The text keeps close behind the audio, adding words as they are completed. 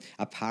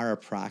a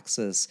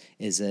parapraxis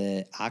is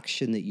a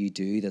action that you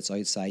do that's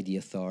outside the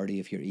authority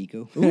of your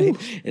ego. Right?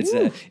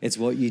 It's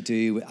what you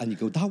do, and you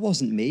go, that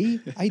wasn't me.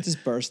 I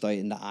just burst out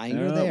into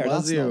anger there.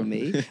 That's not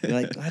me. You're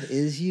like, that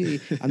is you.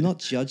 I'm not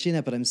judging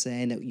it, but I'm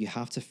saying that you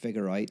have to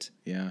figure out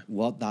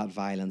what that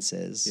violence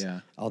is.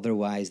 Yeah.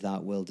 Otherwise,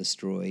 that will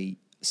destroy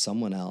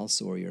someone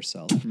else or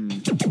yourself.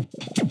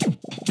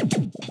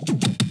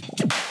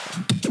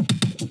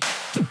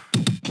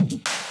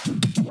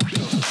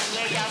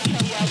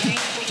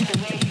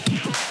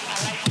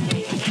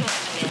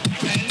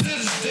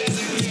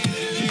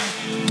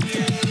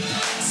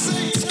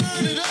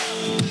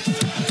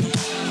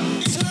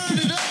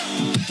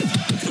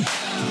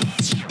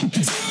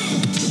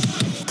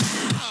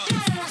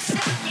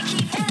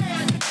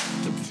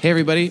 Hey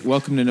everybody,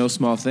 welcome to No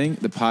Small Thing,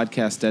 the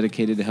podcast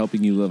dedicated to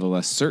helping you live a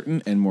less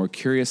certain and more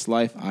curious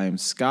life. I am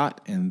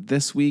Scott, and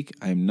this week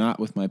I am not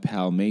with my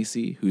pal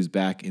Macy, who's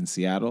back in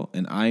Seattle,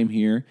 and I am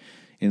here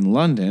in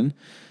London.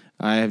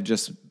 I have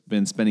just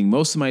been spending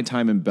most of my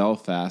time in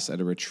Belfast at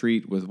a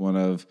retreat with one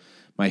of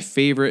my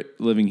favorite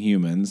living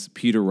humans,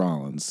 Peter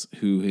Rollins,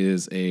 who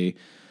is a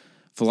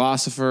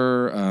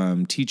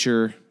philosopher,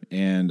 teacher,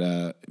 and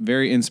a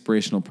very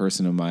inspirational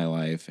person in my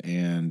life.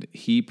 And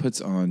he puts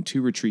on 2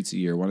 retreats a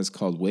year. One is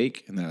called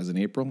Wake, and that was in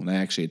April. And I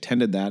actually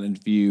attended that. And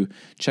if you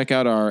check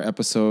out our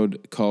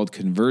episode called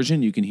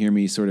Conversion, you can hear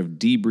me sort of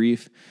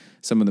debrief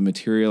some of the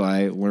material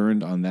I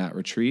learned on that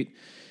retreat.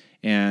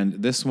 And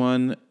this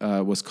one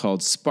was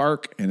called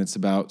Spark, and it's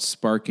about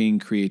sparking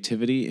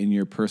creativity in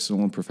your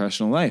personal and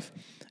professional life.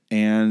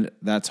 And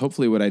that's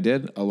hopefully what I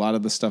did. A lot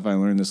of the stuff I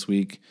learned this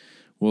week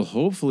will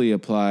hopefully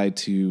apply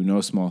to No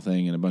Small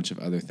Thing and a bunch of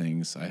other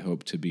things I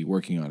hope to be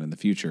working on in the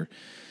future.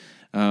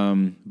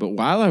 But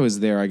while I was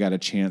there, I got a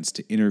chance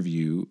to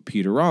interview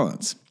Peter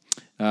Rollins.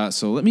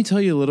 So let me tell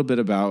you a little bit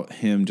about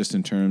him just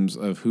in terms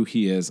of who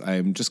he is.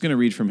 I'm just going to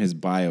read from his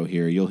bio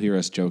here. You'll hear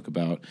us joke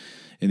about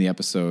in the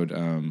episode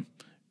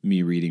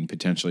me reading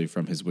potentially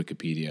from his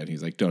Wikipedia. And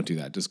he's like, don't do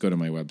that. Just go to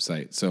my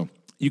website. So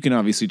you can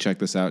obviously check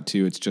this out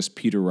too. It's just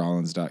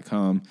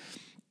peterrollins.com.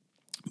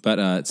 But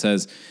it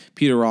says,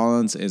 Peter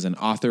Rollins is an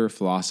author,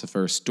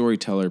 philosopher,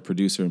 storyteller,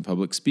 producer, and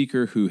public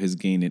speaker who has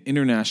gained an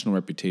international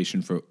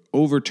reputation for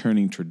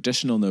overturning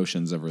traditional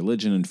notions of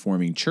religion and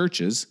forming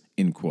churches,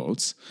 in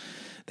quotes,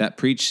 that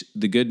preach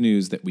the good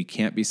news that we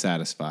can't be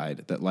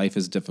satisfied, that life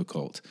is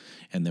difficult,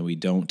 and that we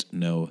don't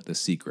know the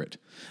secret.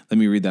 Let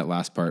me read that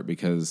last part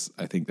because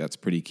I think that's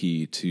pretty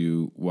key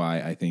to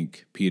why I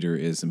think Peter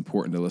is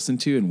important to listen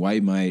to and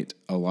why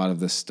a lot of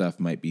this stuff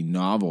might be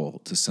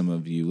novel to some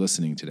of you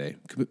listening today.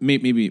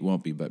 Maybe it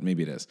won't be, but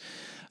maybe it is.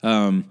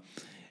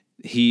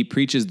 He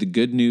preaches the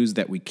good news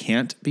that we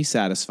can't be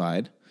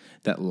satisfied,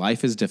 that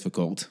life is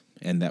difficult,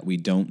 and that we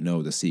don't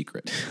know the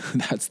secret.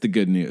 That's the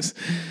good news.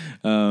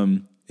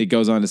 It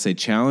goes on to say,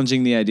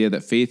 challenging the idea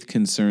that faith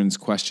concerns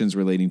questions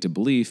relating to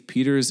belief,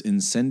 Peter's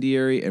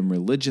incendiary and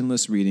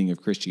religionless reading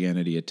of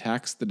Christianity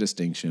attacks the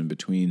distinction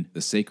between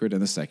the sacred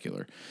and the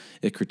secular.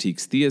 It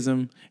critiques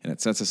theism, and it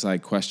sets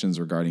aside questions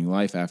regarding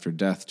life after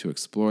death to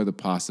explore the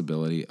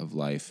possibility of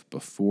life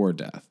before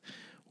death.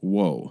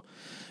 Whoa.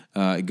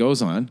 It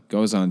goes on,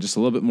 just a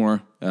little bit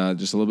more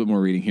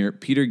reading here.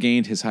 Peter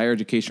gained his higher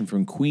education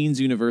from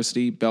Queen's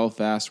University,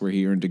 Belfast, where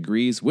he earned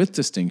degrees with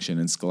distinction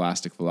in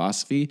scholastic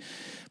philosophy,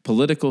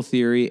 political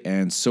theory,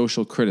 and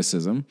social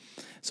criticism.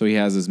 So he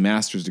has his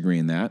master's degree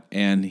in that,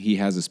 and he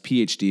has his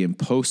PhD in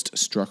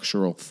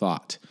post-structural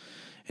thought.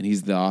 And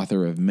he's the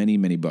author of many,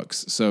 many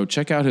books. So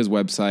check out his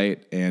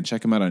website and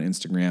check him out on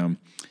Instagram.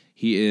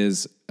 He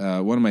is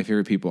one of my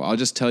favorite people. I'll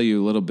just tell you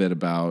a little bit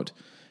about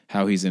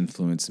how he's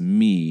influenced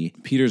me.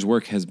 Peter's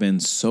work has been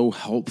so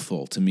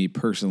helpful to me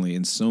personally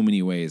in so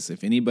many ways.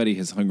 If anybody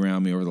has hung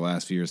around me over the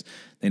last few years,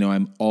 they know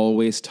I'm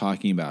always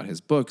talking about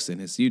his books and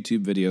his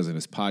YouTube videos and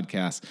his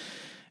podcasts.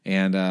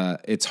 And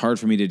it's hard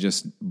for me to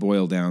just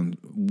boil down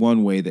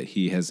one way that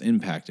he has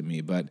impacted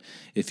me. But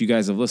if you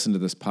guys have listened to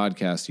this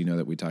podcast, you know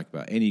that we talk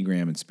about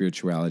Enneagram and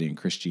spirituality and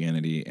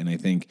Christianity. And I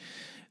think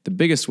the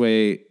biggest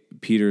way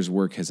Peter's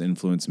work has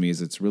influenced me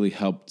is it's really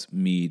helped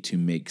me to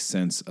make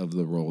sense of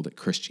the role that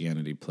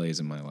Christianity plays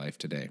in my life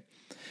today.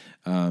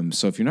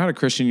 So if you're not a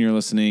Christian, you're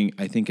listening,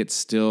 I think it's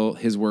still,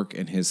 his work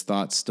and his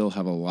thoughts still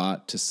have a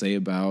lot to say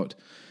about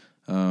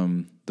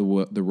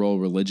the role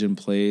religion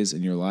plays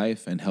in your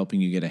life and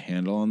helping you get a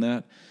handle on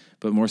that.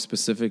 But more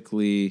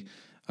specifically,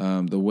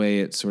 the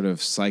way it sort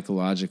of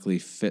psychologically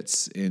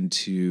fits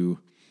into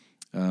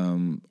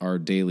our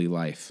daily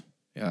life.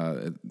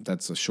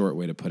 That's a short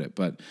way to put it.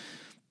 But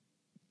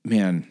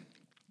man,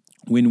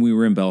 when we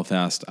were in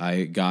Belfast,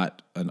 I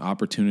got an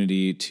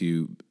opportunity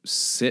to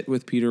sit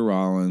with Peter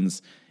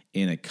Rollins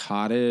in a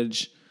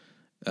cottage,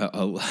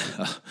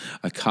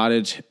 a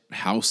cottage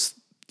house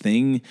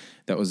thing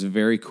that was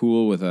very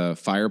cool with a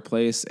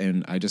fireplace.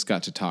 And I just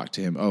got to talk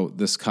to him. Oh,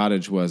 this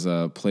cottage was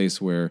a place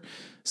where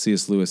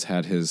C.S. Lewis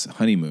had his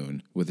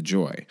honeymoon with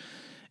Joy.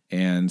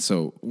 And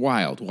so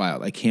wild.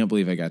 I can't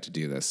believe I got to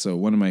do this. So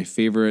one of my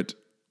favorite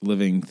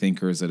living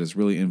thinkers that has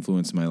really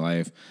influenced my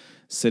life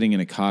sitting in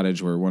a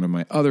cottage where one of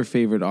my other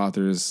favorite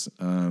authors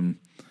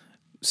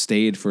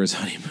stayed for his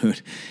honeymoon.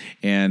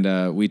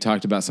 And we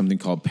talked about something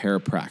called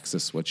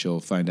parapraxis, which you'll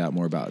find out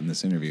more about in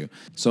this interview.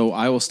 So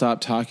I will stop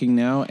talking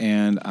now,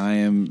 and I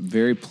am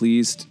very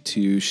pleased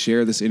to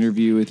share this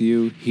interview with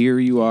you. Here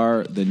you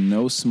are, the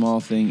No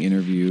Small Thing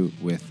interview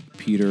with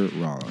Peter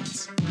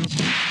Rollins.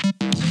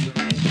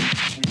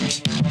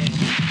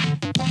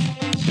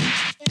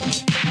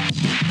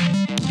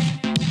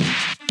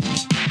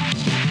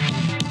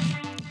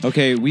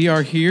 Okay, we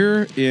are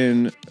here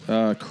in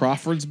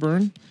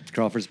Crawfordsburn.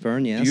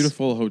 Crawfordsburn, yes.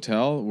 Beautiful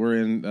hotel. We're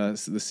in the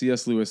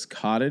C.S. Lewis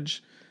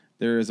cottage.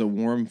 There is a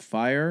warm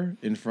fire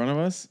in front of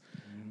us.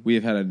 We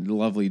have had a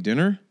lovely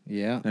dinner.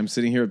 Yeah. I'm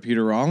sitting here with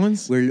Peter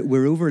Rollins.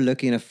 We're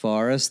overlooking a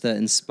forest that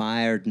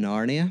inspired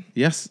Narnia.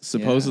 Yes,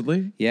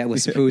 supposedly. Yeah, well,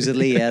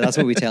 supposedly, yeah, that's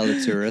what we tell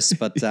the tourists.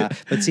 But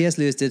C.S.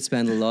 Lewis did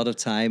spend a lot of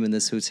time in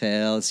this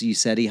hotel. So you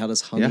said he had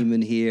his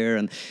honeymoon here,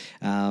 and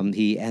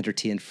he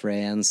entertained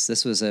friends.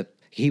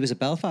 He was a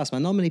Belfast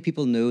man. Not many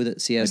people know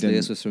that C.S.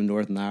 Lewis was from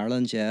Northern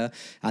Ireland,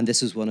 and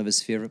this was one of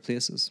his favorite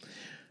places.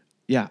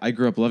 Yeah, I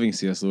grew up loving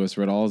C.S. Lewis,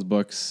 read all his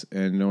books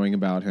and knowing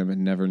about him,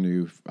 and never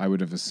knew. I would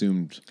have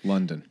assumed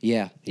London.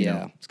 Yeah.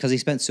 Because he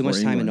spent so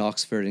much time in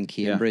Oxford and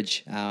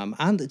Cambridge. Yeah.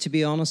 And to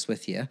be honest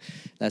with you,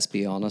 let's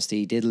be honest,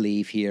 he did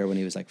leave here when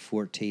he was like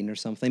 14 or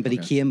something, but he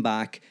came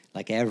back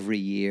like every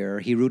year.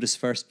 He wrote his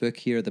first book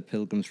here, The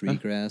Pilgrim's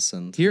Regress.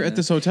 And here at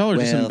this hotel, or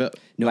just in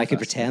no, I could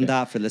pretend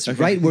that for this.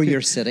 Right where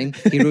you're sitting.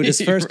 He wrote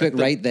his first book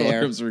right there.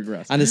 Pilgrim's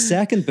Regress. And his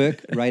second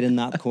book right in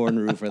that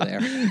corner over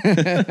there.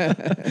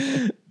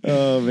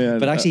 Oh, man.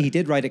 But actually, he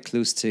did write it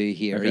close to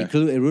here.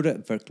 Okay. He wrote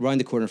it around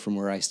the corner from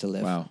where I still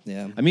live. Wow.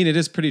 Yeah. I mean, it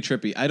is pretty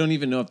trippy. I don't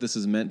even know if this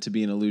is meant to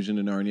be an allusion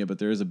to Narnia, but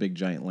there is a big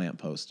giant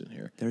lamppost in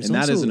here. And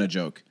that isn't a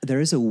joke. There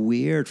is a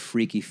weird,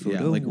 freaky photo.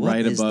 Yeah, like what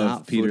right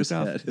above Peter's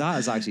head. That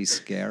is actually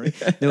scary.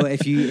 No,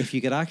 if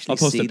you could actually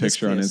see I'll post a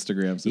picture on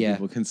Instagram so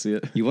people can see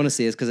it. You want to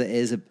see it because it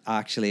is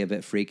actually a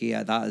bit freaky.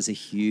 That is a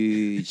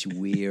huge,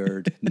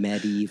 weird,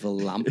 medieval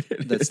lamp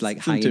that's like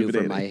hanging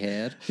over my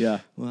head. Yeah.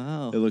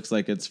 Wow. It looks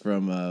like it's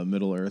from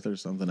Middle Earth or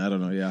something. I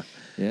don't know. Yeah.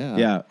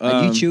 Yeah.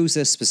 And you chose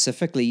this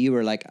specifically. You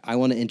were like, I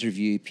want to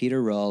interview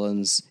Peter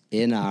Rollins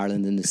in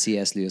Ireland in the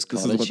C.S. Lewis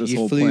College.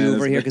 You flew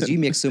over here because you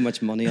make so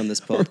much money on this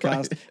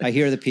podcast. I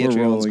hear the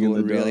Patreon's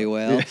going really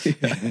well.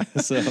 Yeah.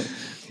 So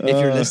if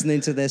you're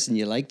listening to this and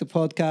you like the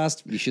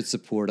podcast, you should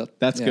support it.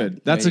 That's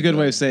good. That's a good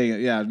way of saying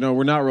it. Yeah. No,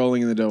 we're not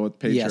rolling in the dough with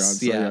Patreon. Yes,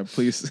 so yeah,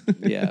 please.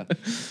 Yeah.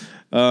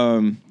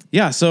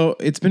 So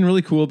it's been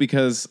really cool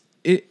because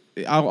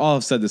I'll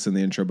have said this in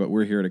the intro, but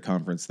we're here at a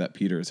conference that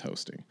Peter is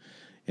hosting.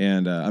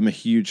 And I'm a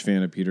huge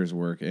fan of Peter's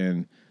work,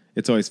 and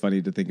it's always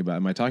funny to think about,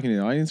 am I talking to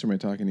the audience or am I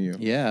talking to you?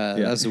 Yeah.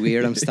 That's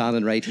weird. I'm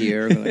standing right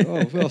here. I'm like,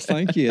 oh, well,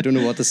 thank you. I don't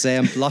know what to say.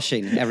 I'm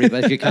blushing.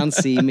 Everybody, if you can't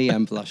see me,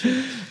 I'm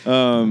blushing.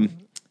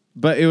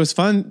 But it was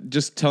fun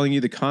just telling you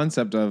the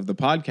concept of the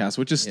podcast,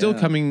 which is still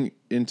coming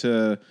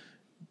into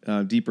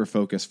deeper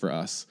focus for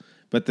us.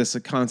 But this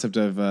concept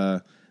of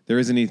there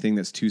isn't anything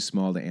that's too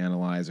small to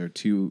analyze or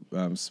too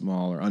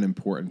small or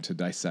unimportant to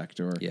dissect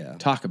or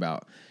talk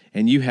about.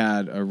 And you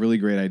had a really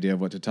great idea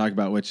of what to talk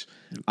about, which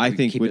I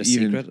think would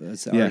even... Keep it a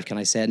secret? Or can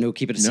I say it? No,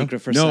 keep it a secret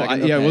for a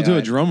second? We'll do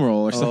a drum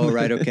roll or something. Oh,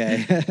 right,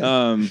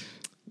 okay.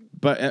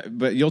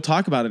 But you'll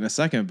talk about it in a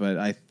second,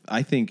 but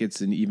I think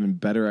it's an even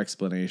better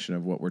explanation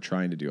of what we're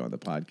trying to do on the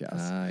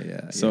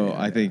podcast. So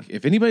I think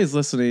if anybody's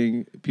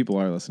listening, people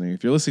are listening.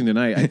 If you're listening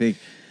tonight, I think...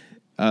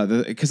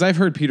 Because I've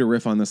heard Peter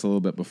riff on this a little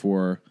bit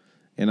before,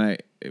 and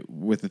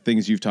with the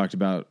things you've talked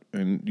about,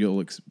 and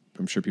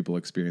I'm sure people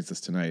experience this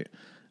tonight,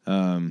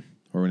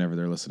 or whenever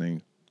they're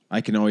listening,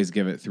 I can always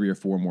give it 3 or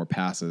 4 more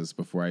passes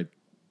before I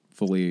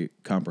fully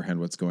comprehend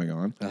what's going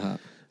on.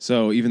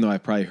 So even though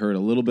I've probably heard a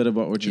little bit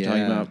about what you're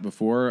talking about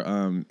before,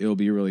 it'll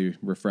be really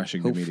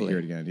refreshing to me to hear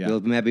it again. Yeah.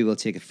 Maybe we'll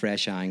take a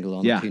fresh angle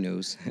on it. Who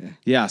knows?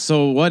 Yeah.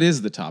 So what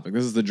is the topic?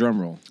 This is the drum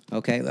roll.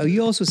 Okay. Well,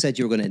 you also said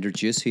you were going to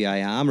introduce who I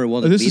am,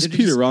 or this is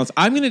Peter Rollins.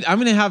 I'm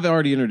gonna have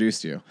already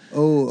introduced you.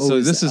 So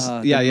this is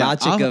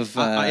magic of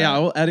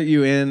I'll edit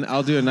you in.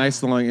 I'll do a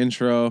nice long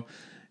intro.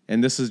 And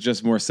this is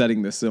just more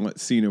setting the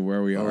scene of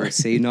where we are.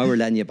 See, now we're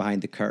letting you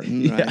behind the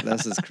curtain, right?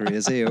 This is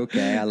crazy.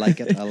 Okay, I like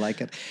it.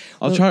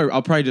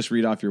 I'll probably just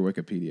read off your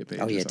Wikipedia page.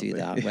 Oh, yeah, do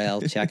that. Well,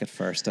 check it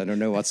first. I don't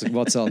know what's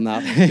on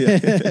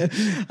that.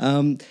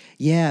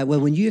 Well,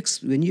 when you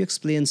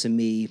explain to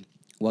me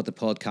what the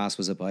podcast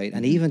was about,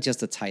 and even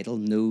just the title,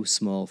 No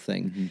Small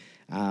Thing,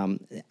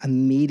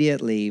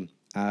 immediately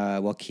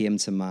what came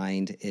to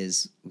mind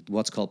is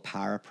what's called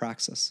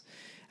parapraxis.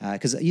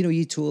 Because,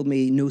 you told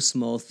me no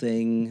small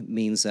thing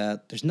means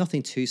that there's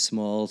nothing too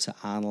small to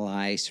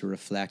analyze, to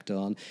reflect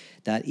on,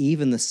 that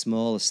even the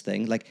smallest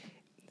thing, like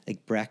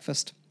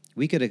breakfast,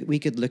 we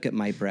could look at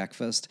my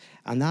breakfast,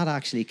 and that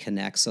actually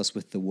connects us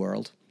with the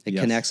world. It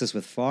connects us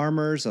with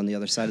farmers on the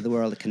other side of the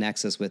world. It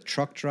connects us with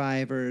truck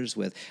drivers,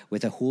 with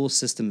a whole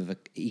system of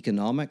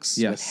economics,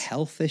 with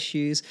health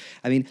issues.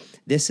 I mean,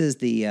 this is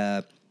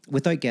the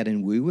without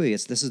getting woo-woo,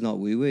 this is not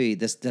woo-woo,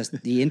 this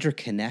the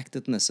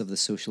interconnectedness of the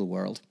social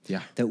world.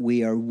 Yeah. That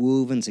we are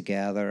woven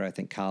together. I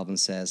think Calvin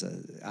says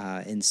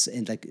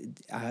in like,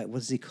 what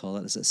does he call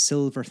it? Is it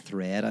silver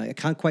thread? I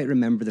can't quite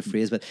remember the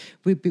phrase, but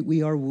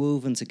we are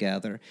woven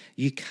together.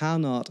 You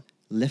cannot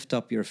lift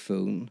up your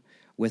phone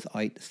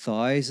without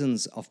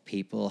thousands of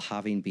people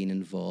having been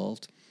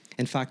involved.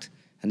 In fact,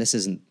 and this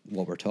isn't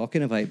what we're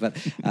talking about, but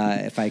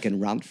if I can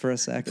rant for a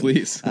second.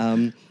 Please.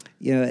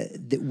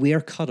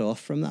 We're cut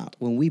off from that.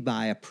 When we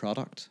buy a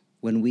product,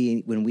 when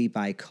we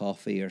buy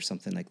coffee or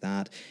something like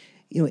that,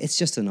 it's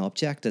just an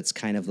object. It's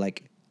kind of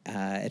like,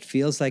 it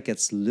feels like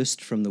it's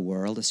loosed from the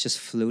world. It's just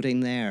floating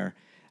there.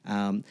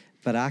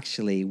 But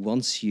actually,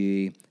 once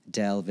you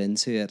delve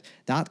into it,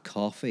 that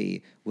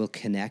coffee will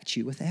connect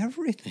you with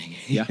everything.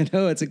 Yeah.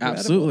 It's incredible.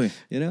 Absolutely.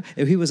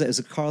 It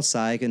was Carl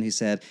Sagan who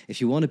said,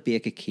 if you want to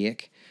bake a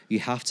cake, you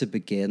have to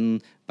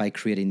begin by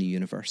creating the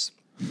universe.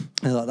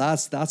 I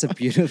thought that's a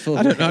beautiful.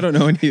 I don't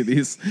know any of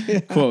these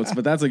quotes,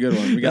 but that's a good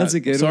one. That's a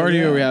good one. Sorry,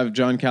 yeah. We have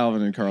John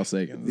Calvin and Carl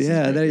Sagan.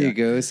 There you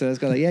go. So it's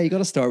got you got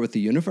to start with the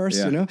universe,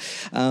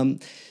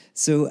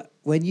 So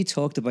when you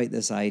talked about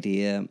this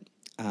idea,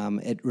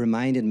 it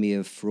reminded me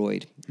of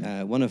Freud.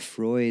 One of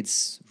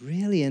Freud's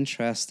really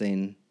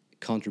interesting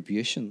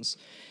contributions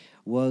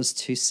was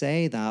to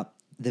say that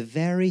the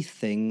very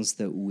things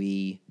that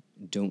we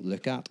don't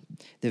look at,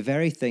 the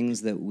very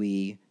things that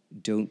we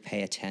don't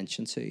pay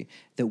attention to,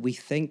 that we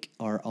think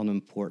are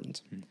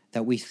unimportant,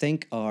 that we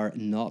think are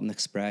not an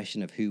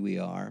expression of who we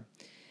are,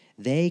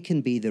 they can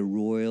be the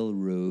royal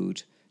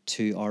road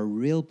to our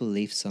real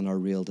beliefs and our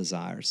real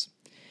desires.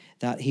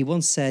 That he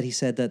once said, he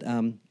said,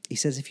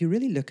 if you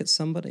really look at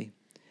somebody,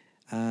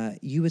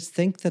 you would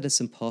think that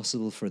it's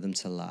impossible for them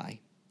to lie.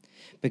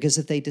 Because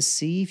if they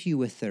deceive you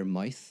with their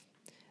mouth,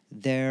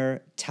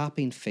 their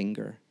tapping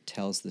finger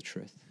tells the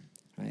truth,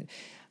 right?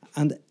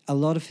 And a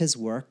lot of his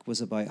work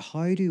was about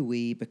how do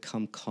we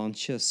become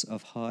conscious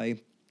of how,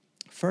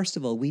 first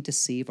of all, we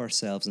deceive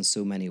ourselves in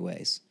so many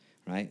ways,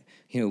 right?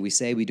 We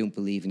say we don't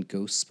believe in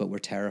ghosts, but we're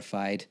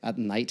terrified at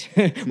night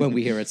when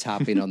we hear a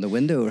tapping on the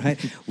window, right?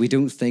 We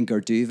don't think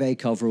our duvet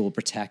cover will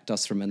protect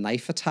us from a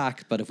knife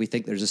attack, but if we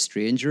think there's a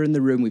stranger in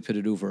the room, we put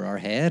it over our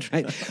head,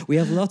 right? We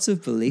have lots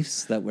of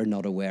beliefs that we're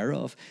not aware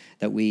of,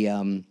 that we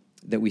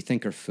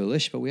think are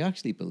foolish, but we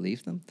actually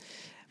believe them.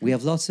 We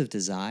have lots of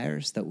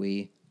desires that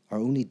we are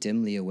only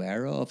dimly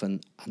aware of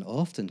and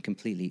often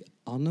completely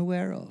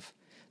unaware of.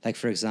 Like,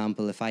 for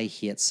example, if I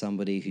hate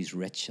somebody who's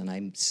rich and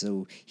I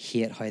so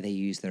hate how they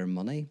use their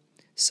money,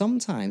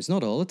 sometimes,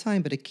 not all the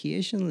time, but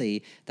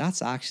occasionally,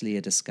 that's actually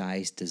a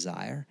disguised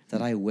desire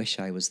that I wish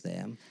I was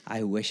them.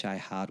 I wish I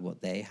had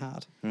what they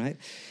had, right?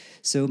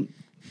 So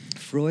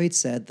Freud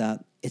said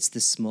that it's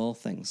the small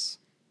things,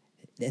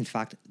 in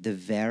fact,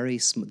 the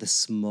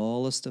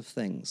smallest of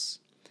things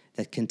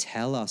that can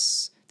tell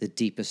us the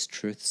deepest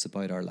truths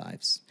about our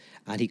lives.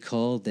 And he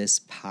called this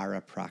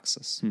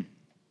parapraxis.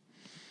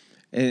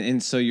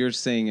 And so you're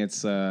saying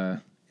it's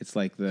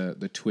like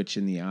the twitch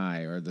in the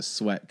eye or the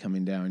sweat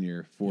coming down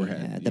your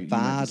forehead. Yeah, the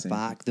bad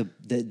back,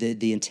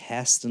 the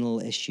intestinal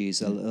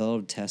issues, a lot of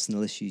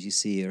intestinal issues you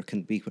see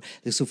can be.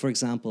 So, for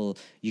example,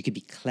 you could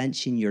be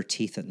clenching your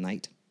teeth at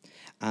night.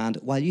 And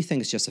while you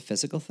think it's just a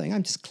physical thing,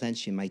 I'm just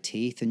clenching my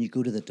teeth, and you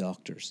go to the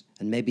doctors,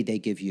 and maybe they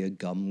give you a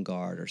gum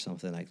guard or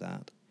something like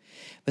that.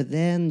 But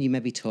then you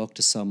maybe talk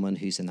to someone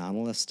who's an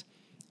analyst,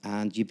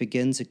 and you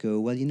begin to go,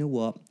 well, you know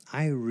what?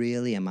 I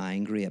really am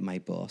angry at my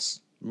boss,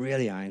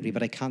 really angry,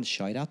 but I can't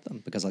shout at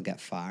them because I'll get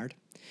fired.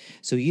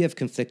 So you have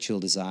conflictual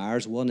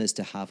desires. One is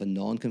to have a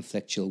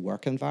non-conflictual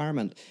work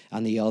environment,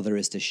 and the other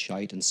is to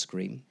shout and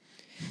scream.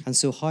 And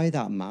so how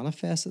that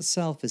manifests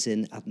itself is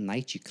at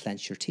night you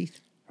clench your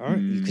teeth.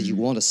 Because you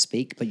want to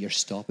speak, but you're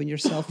stopping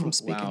yourself from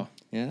speaking. Wow.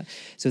 Yeah.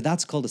 So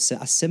that's called a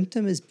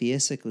symptom. Is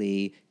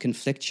basically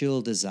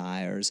conflictual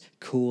desires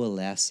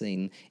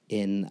coalescing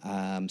in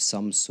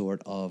some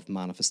sort of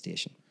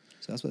manifestation.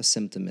 So that's what a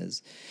symptom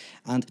is.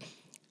 And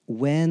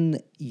when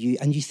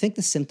you think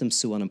the symptom's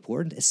so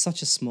unimportant, it's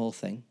such a small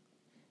thing,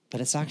 but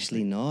it's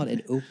actually not.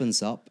 It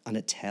opens up and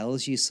it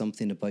tells you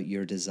something about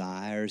your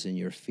desires and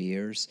your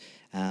fears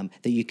that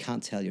you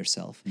can't tell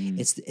yourself.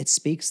 It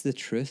speaks the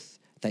truth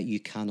that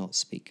you cannot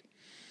speak.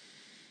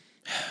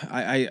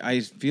 I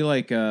feel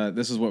like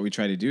this is what we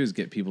try to do is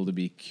get people to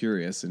be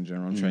curious in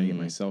general. I'm trying to get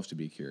myself to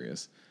be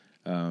curious.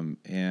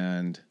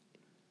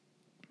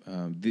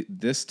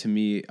 This to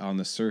me on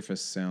the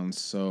surface sounds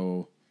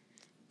so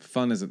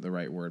fun isn't the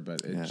right word,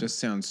 but it just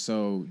sounds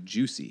so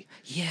juicy.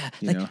 Yeah.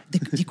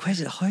 The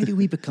question, how do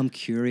we become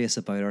curious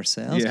about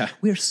ourselves? Yeah.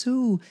 We're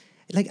so...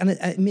 and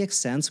it makes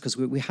sense because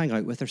we hang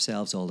out with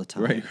ourselves all the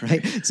time,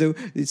 right? So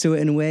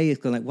in a way, it's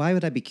going like, why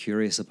would I be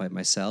curious about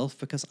myself?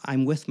 Because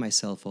I'm with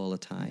myself all the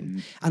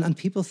time. And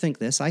people think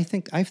this.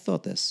 I've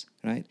thought this,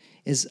 right?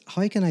 Is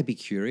how can I be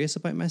curious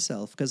about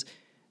myself? Because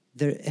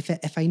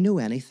if I know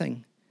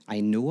anything, I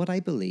know what I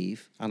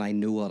believe and I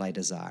know what I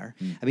desire.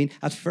 I mean,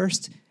 at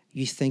first,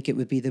 you think it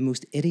would be the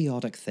most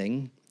idiotic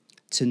thing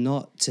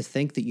to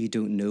think that you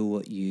don't know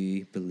what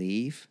you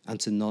believe and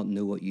to not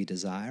know what you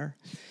desire.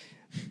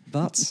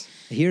 But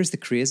here's the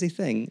crazy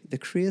thing. The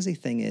crazy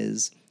thing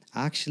is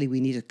actually we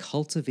need to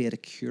cultivate a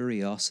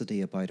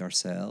curiosity about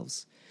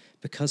ourselves,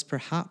 because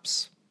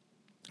perhaps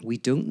we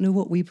don't know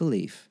what we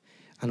believe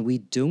and we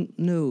don't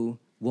know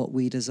what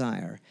we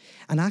desire.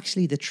 And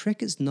actually the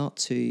trick is not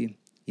to,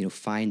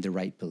 find the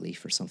right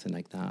belief or something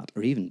like that,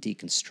 or even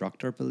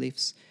deconstruct our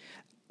beliefs.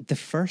 The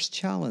first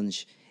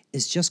challenge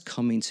is just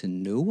coming to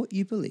know what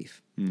you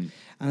believe. And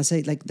I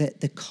say, like,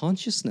 the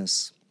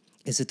consciousness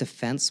is a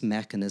defense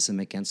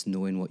mechanism against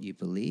knowing what you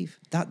believe.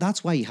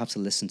 That's why you have to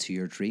listen to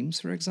your dreams,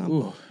 for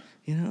example.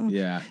 Ooh.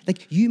 Yeah.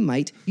 Like you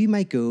might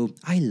go,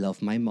 I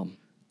love my mum.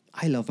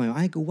 I love my mum.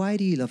 I go, why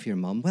do you love your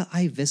mum? Well,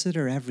 I visit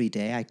her every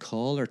day. I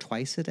call her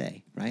twice a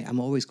day, right? I'm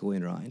always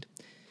going around.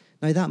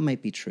 Now, that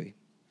might be true.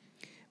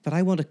 But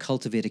I want to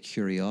cultivate a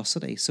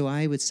curiosity. So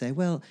I would say,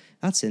 well,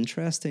 that's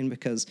interesting,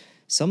 because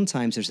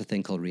sometimes there's a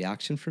thing called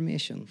reaction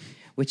formation,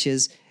 which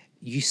is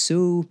you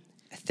so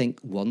think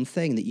one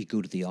thing that you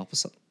go to the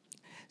opposite.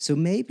 So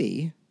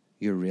maybe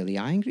you're really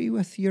angry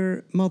with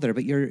your mother,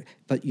 but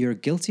you're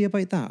guilty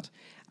about that.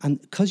 And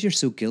because you're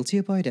so guilty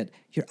about it,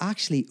 you're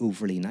actually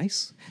overly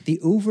nice. The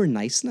over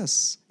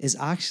niceness is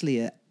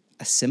actually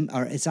it's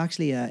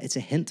a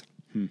hint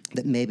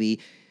that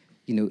maybe,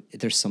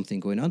 there's something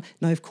going on.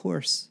 Now, of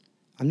course,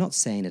 I'm not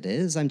saying it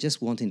is. I'm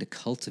just wanting to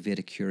cultivate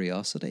a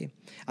curiosity.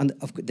 And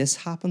this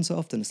happens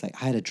often. It's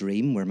like, I had a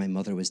dream where my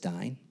mother was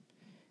dying.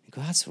 You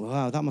go,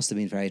 wow, that must have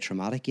been very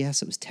traumatic.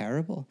 Yes, it was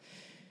terrible.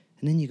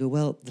 And then you go,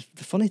 well,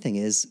 the funny thing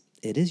is,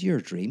 it is your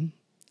dream,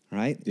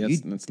 right?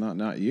 Yes, it's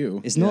not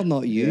you. It's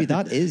not you. Yeah.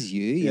 That is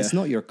you. Yeah. It's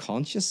not your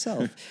conscious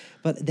self.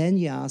 But then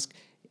you ask,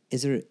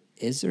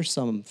 is there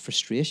some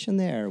frustration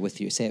there with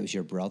you? Say it was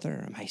your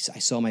brother. I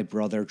saw my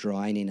brother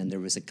drowning and there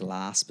was a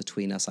glass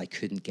between us. I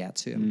couldn't get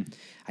to him.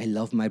 I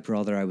love my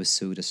brother. I was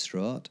so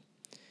distraught.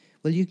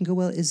 Well, you can go,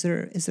 well, is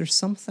there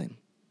something?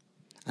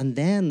 And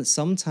then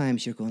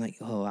sometimes you're going like,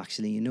 oh,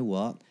 actually, you know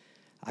what?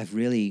 I've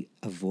really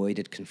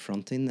avoided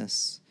confronting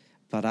this.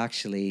 But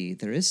actually,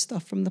 there is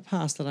stuff from the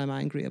past that I'm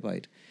angry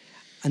about.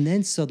 And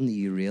then suddenly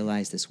you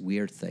realize this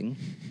weird thing,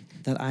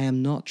 that I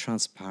am not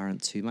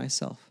transparent to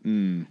myself,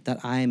 that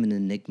I am an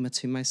enigma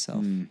to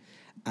myself.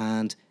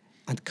 And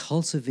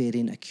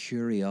cultivating a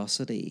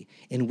curiosity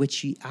in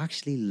which you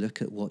actually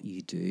look at what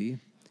you do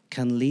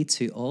can lead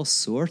to all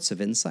sorts of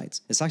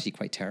insights. It's actually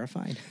quite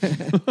terrifying.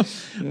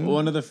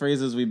 One of the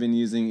phrases we've been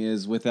using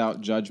is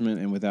without judgment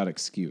and without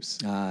excuse.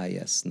 Ah,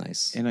 yes,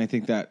 nice. And I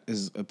think that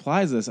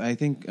applies this. I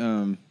think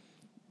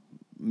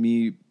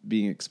me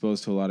being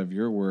exposed to a lot of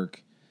your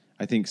work,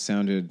 I think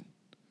sounded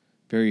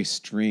very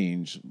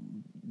strange,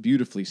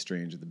 beautifully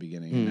strange at the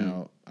beginning. And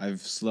now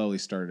I've slowly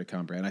started to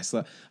comprehend.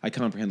 I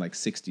comprehend like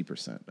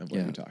 60% of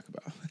what you talk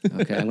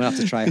about. Okay, I'm going to have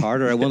to try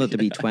harder. I want it to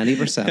be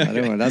 20%. I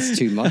don't know. That's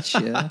too much.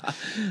 Yeah.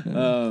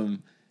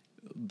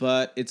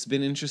 But it's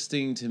been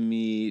interesting to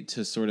me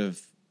to sort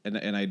of,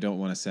 and I don't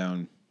want to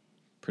sound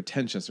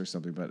pretentious or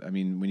something, but I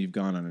mean, when you've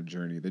gone on a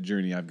journey, the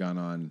journey I've gone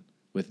on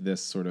with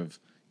this sort of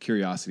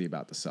curiosity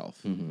about the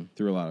self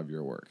through a lot of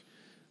your work,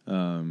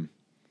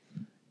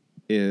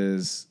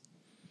 is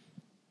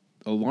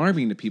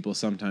alarming to people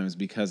sometimes,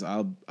 because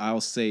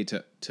I'll say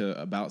to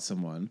about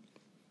someone,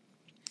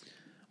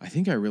 I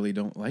think I really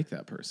don't like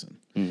that person.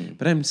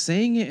 But I'm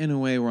saying it in a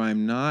way where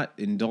I'm not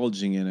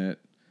indulging in it.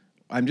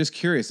 I'm just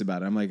curious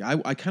about it. I'm like,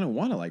 I kind of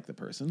want to like the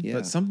person,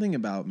 but something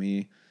about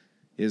me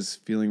is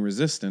feeling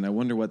resistant. I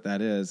wonder what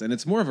that is. And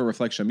it's more of a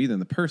reflection of me than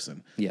the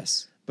person.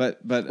 Yes. But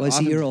well,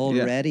 so you're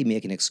already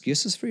making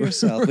excuses for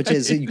yourself, which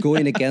is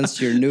going against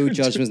your no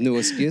judgments, no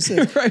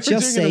excuses. Right,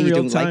 just say you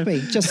don't like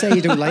me. Just say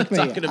you don't like me.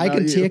 I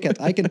can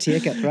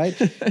take it, right?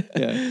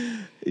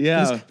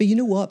 Yeah. But you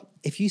know what?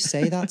 If you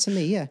say that to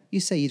me, you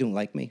say you don't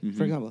like me,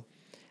 for example,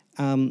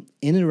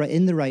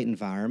 in the right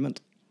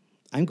environment,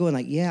 I'm going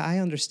like, I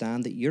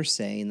understand that you're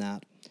saying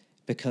that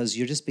because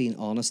you're just being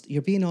honest.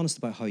 You're being honest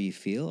about how you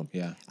feel.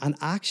 Yeah. And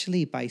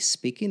actually, by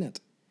speaking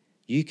it,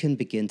 you can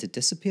begin to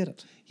dissipate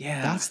it.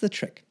 Yeah. That's the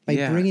trick. By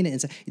bringing it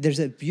inside. There's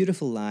a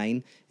beautiful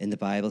line in the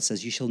Bible that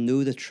says, you shall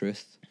know the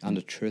truth, and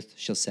the truth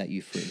shall set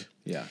you free.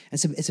 Yeah. And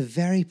so it's a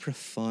very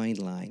profound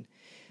line,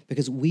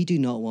 because we do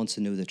not want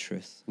to know the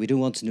truth. We don't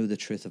want to know the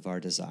truth of our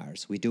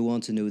desires. We don't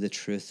want to know the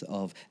truth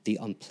of the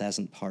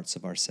unpleasant parts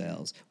of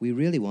ourselves. We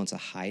really want to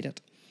hide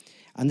it.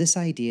 And this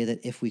idea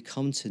that if we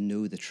come to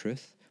know the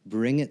truth,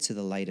 bring it to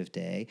the light of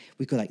day,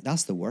 we go like,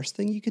 that's the worst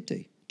thing you could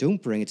do.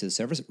 Don't bring it to the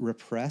surface,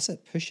 repress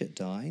it, push it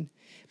down.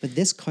 But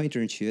this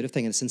counterintuitive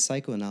thing, and it's in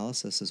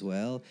psychoanalysis as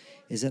well,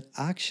 is that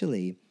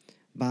actually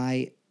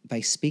by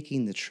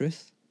speaking the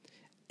truth,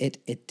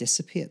 it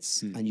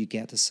dissipates and you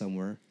get to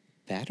somewhere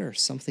better.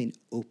 Something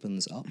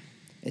opens up.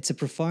 It's a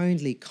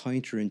profoundly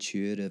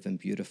counterintuitive and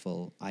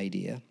beautiful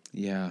idea.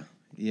 Yeah.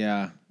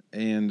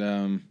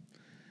 And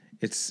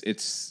it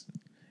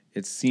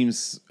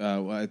seems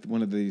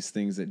one of these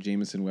things that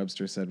Jameson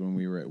Webster said when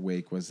we were at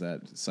Wake was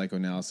that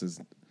psychoanalysis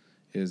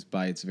is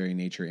by its very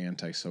nature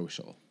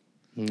antisocial.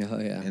 Oh,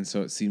 yeah. And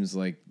so it seems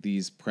like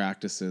these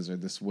practices or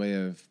this way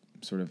of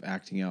sort of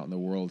acting out in the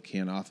world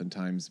can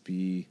oftentimes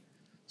be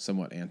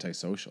somewhat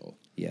antisocial.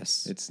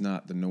 Yes. It's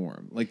not the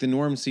norm. Like the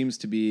norm seems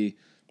to be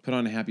put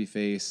on a happy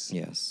face.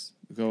 Yes.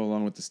 Go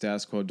along with the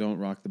status quo. Don't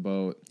rock the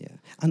boat. Yeah.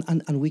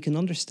 And we can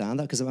understand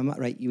that because I'm not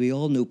right. We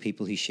all know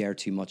people who share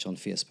too much on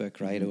Facebook,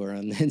 right? Or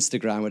on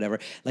Instagram, whatever.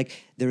 Like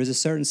there is a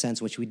certain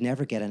sense in which we'd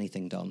never get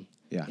anything done.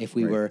 Yeah. If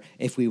we were,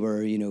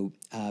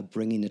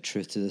 bringing the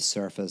truth to the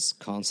surface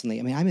constantly.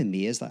 I mean, I'm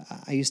amazed.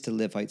 I used to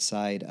live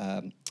outside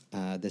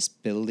this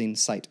building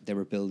site. They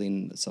were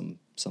building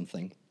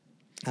something.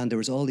 And there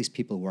was all these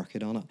people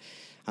working on it.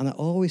 And it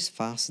always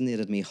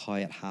fascinated me how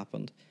it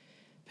happened.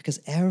 Because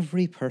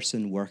every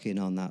person working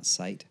on that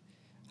site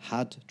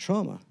had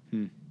trauma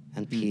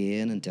and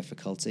pain and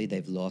difficulty.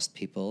 They've lost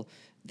people.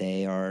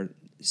 They are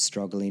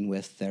struggling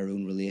with their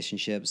own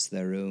relationships,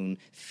 their own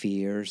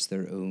fears,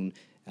 their own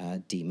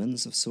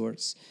demons of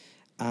sorts.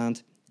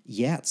 And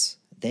yet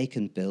they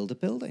can build a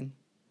building.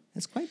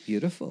 It's quite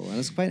beautiful. And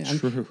it's quite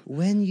true.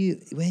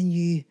 And when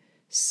you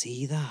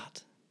see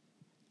that,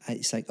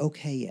 it's like,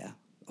 okay, yeah.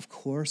 Of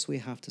course, we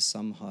have to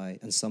somehow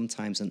and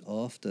sometimes and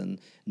often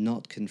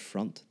not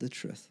confront the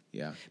truth.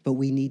 Yeah. But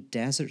we need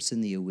deserts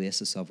in the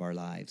oasis of our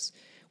lives.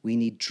 We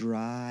need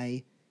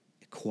dry,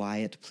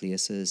 quiet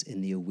places in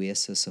the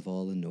oasis of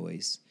all the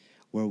noise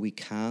where we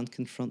can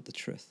confront the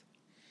truth.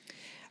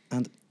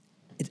 And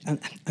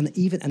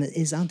it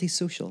is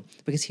antisocial.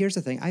 Because here's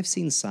the thing. I've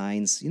seen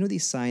signs,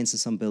 these signs in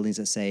some buildings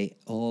that say,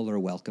 all are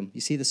welcome.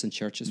 You see this in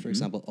churches, for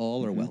example,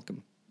 all are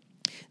welcome.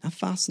 That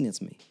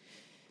fascinates me.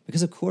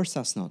 Because, of course,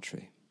 that's not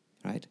true.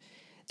 Right,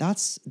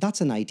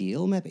 that's an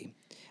ideal maybe,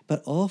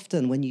 but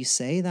often when you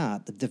say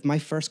that, my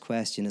first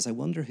question is, I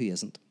wonder who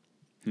isn't,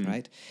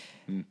 right?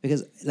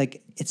 Because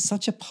like it's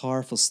such a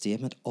powerful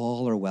statement.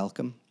 All are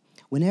welcome.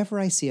 Whenever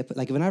I see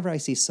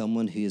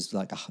someone who is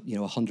like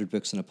 100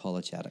 books on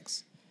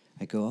apologetics,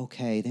 I go,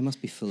 okay, they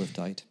must be full of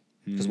doubt.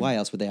 Because why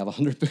else would they have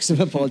 100 books on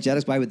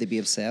apologetics? Why would they be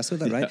obsessed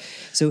with it, right?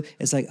 So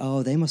it's like,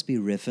 oh, they must be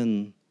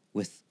riven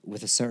with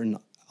a certain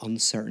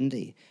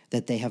uncertainty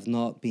that they have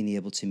not been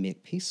able to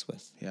make peace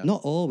with. Yeah. Not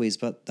always,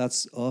 but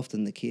that's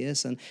often the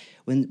case. And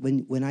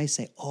when I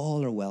say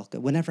all are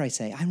welcome, whenever I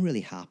say I'm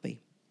really happy,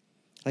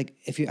 like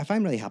if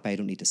I'm really happy, I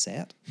don't need to say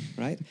it,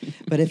 right?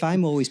 But if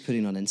I'm always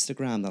putting on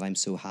Instagram that I'm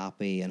so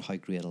happy and how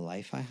great a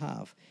life I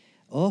have,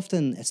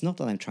 often it's not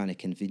that I'm trying to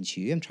convince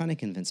you, I'm trying to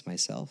convince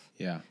myself.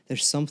 Yeah.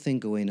 There's something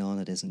going on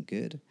that isn't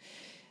good.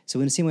 So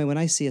in the same way, when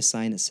I see a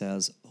sign that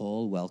says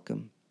all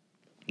welcome,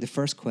 the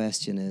first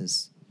question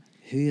is,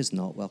 who is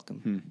not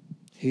welcome?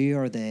 Who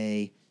are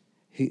they?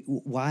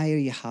 Why are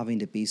you having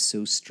to be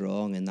so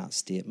strong in that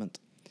statement?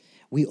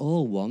 We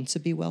all want to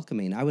be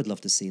welcoming. I would love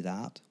to see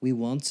that. We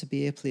want to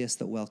be a place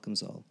that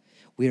welcomes all.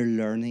 We're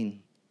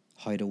learning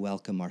how to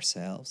welcome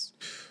ourselves.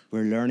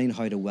 We're learning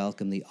how to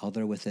welcome the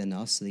other within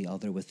us, the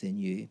other within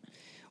you.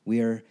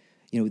 We're,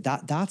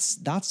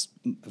 that's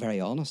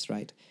very honest,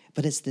 right?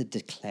 But it's the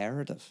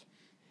declarative.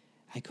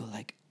 I go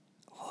like,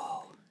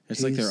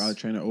 it's like they're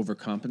trying to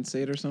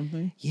overcompensate or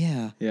something.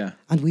 Yeah. Yeah.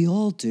 And we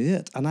all do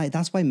it. And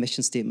that's why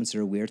mission statements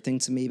are a weird thing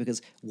to me, because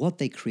what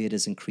they create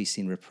is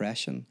increasing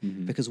repression.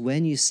 Because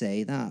when you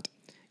say that,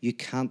 you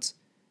can't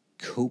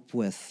cope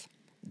with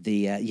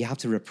you have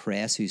to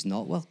repress who's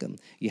not welcome.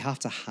 You have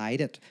to hide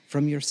it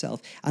from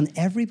yourself. And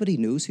everybody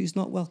knows who's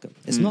not welcome.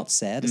 It's not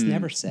said. It's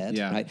never said,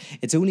 right?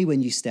 It's only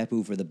when you step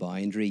over the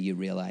boundary you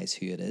realize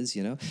who it is,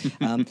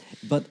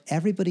 But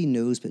everybody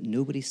knows, but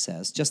nobody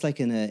says. Just like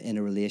in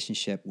a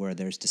relationship where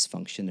there's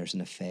dysfunction, there's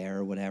an affair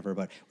or whatever,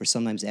 but where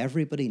sometimes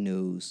everybody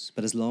knows,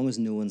 but as long as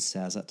no one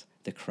says it,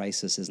 the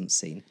crisis isn't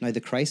seen. Now,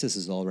 the crisis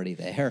is already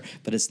there,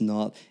 but it's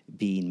not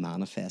being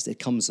manifest. It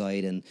comes out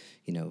in,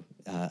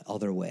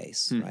 other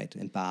ways, right?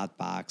 In bad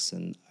backs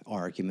and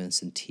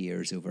arguments and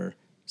tears over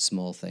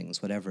small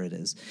things, whatever it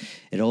is.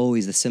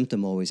 The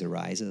symptom always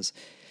arises.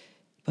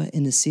 But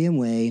in the same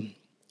way,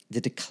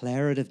 the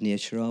declarative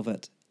nature of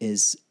it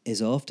is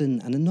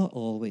often, and not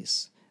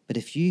always, but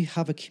if you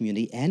have a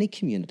community, any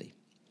community,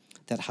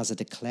 that has a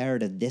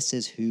declarative, this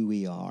is who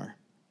we are,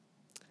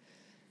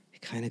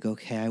 kind of go,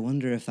 okay, I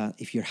wonder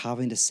if you're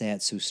having to say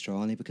it so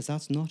strongly, because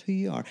that's not who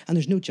you are. And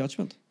there's no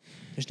judgment.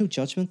 There's no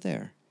judgment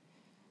there.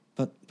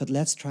 But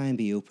let's try and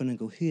be open and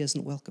go, who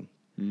isn't welcome?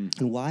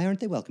 And why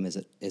aren't they welcome? Is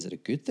it a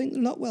good thing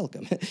they're not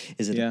welcome?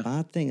 Is it a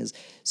bad thing?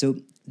 So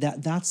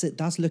that's it.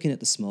 That's looking at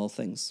the small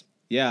things.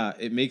 Yeah,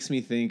 it makes me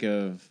think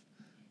of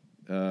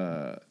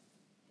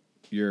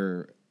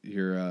your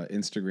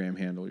Instagram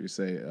handle. You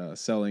say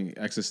selling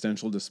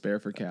existential despair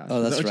for cash.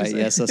 Oh, that's right.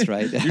 Yes, that's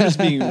right. You're just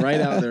being right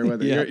out there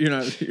with it.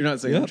 You're not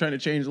saying I'm trying to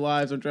change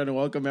lives. I'm trying to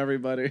welcome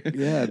everybody.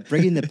 Yeah,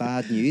 bringing the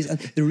bad news. And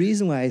the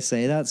reason why I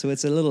say that, so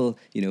it's a little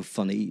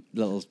funny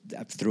little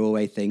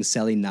throwaway thing,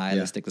 selling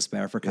nihilistic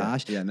despair for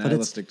cash. Yeah,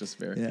 nihilistic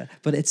despair. Yeah,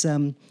 but it's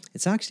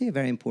actually a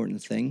very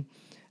important thing.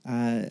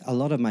 A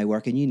lot of my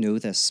work, and you know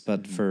this,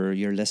 but for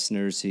your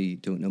listeners who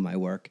don't know my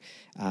work,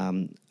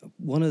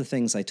 one of the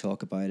things I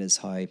talk about is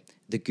how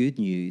the good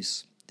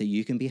news that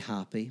you can be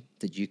happy,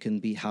 that you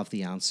can have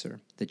the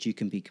answer, that you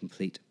can be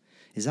complete,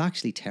 is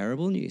actually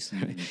terrible news.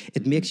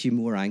 It makes you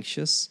more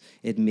anxious.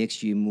 It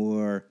makes you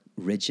more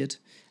rigid.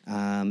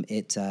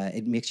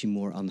 It makes you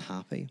more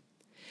unhappy.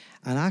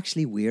 And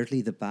actually,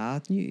 weirdly, the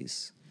bad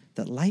news,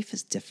 that life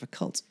is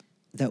difficult,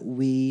 that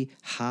we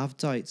have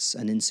doubts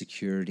and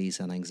insecurities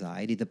and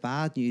anxiety, the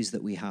bad news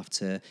that we have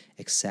to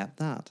accept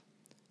that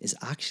is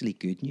actually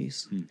good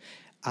news.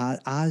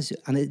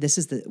 This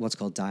is what's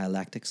called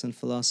dialectics in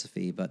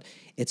philosophy, but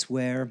it's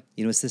where,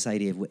 it's this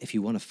idea of if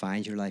you want to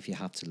find your life, you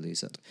have to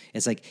lose it.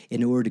 It's like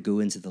in order to go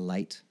into the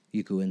light,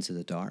 you go into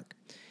the dark.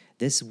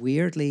 This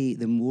weirdly,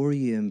 the more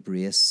you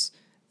embrace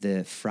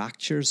the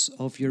fractures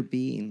of your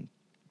being,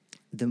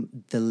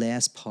 the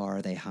less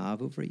power they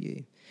have over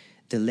you,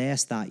 the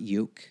less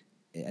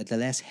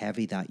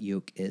heavy that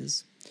yoke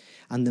is.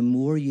 And the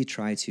more you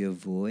try to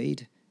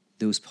avoid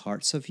those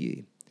parts of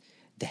you,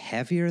 the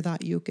heavier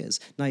that yoke is.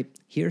 Now,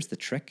 here's the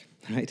trick,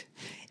 right?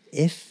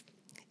 If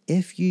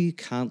you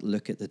can't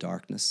look at the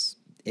darkness,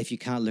 if you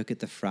can't look at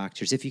the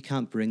fractures, if you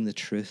can't bring the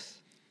truth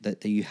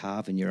that you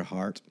have in your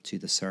heart to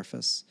the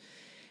surface,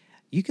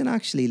 you can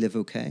actually live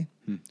okay.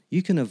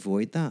 You can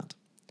avoid that,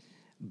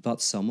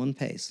 but someone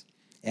pays.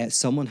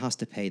 Someone has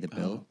to pay the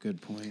bill. Oh,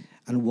 good point.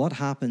 And what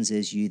happens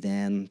is you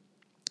then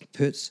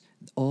put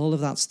all of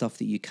that stuff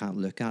that you can't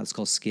look at, it's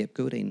called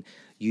scapegoating,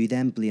 you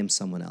then blame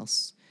someone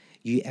else.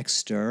 You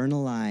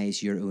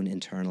externalize your own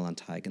internal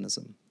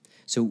antagonism.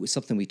 So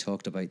something we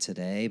talked about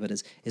today, but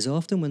is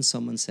often when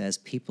someone says,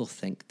 people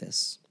think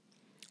this,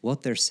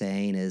 what they're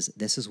saying is,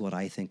 this is what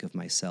I think of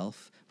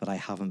myself, but I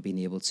haven't been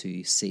able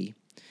to see.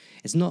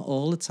 It's not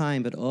all the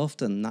time, but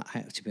often,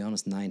 to be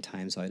honest, 9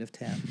 times out of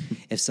 10,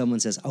 if someone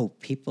says, oh,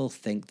 people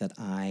think that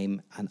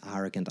I'm an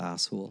arrogant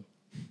asshole.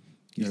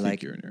 You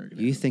think you're an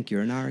arrogant asshole. Think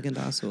you're an arrogant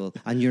asshole.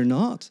 And you're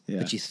not,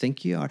 but you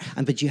think you are.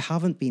 But you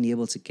haven't been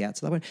able to get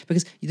to that point.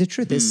 Because the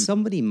truth is,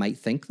 somebody might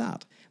think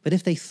that. But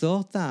if they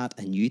thought that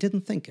and you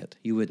didn't think it,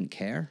 you wouldn't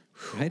care,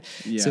 right?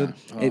 Yeah. So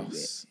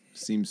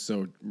seems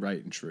so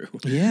right and true.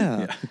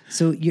 Yeah.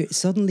 So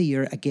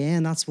you're,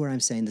 again, that's where I'm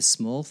saying the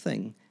small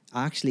thing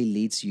actually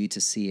leads you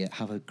to see it,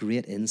 have a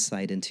great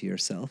insight into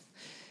yourself.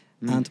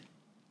 And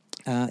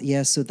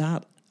so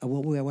that,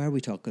 why are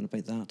we talking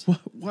about that?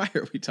 Why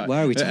are we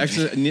talking?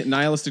 Actually,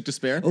 nihilistic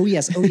despair? Oh,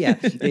 yes. Oh, yeah.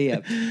 Yeah.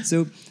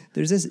 So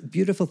there's this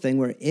beautiful thing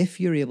where if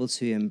you're able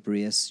to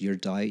embrace your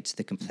doubt,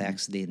 the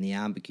complexity and the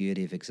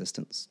ambiguity of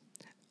existence,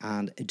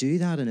 and do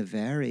that in a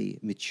very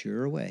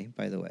mature way,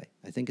 by the way,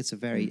 I think it's a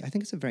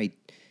very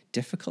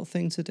difficult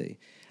thing to do.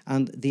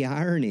 And the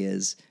irony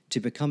is, to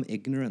become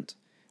ignorant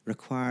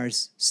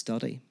requires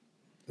study.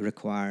 It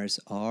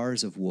requires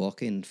hours of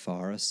walking in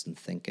forests and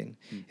thinking.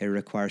 It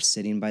requires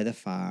sitting by the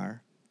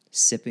fire,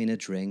 sipping a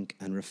drink,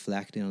 and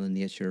reflecting on the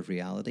nature of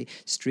reality.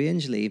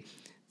 Strangely,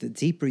 the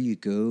deeper you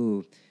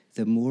go,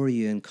 the more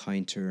you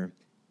encounter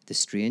the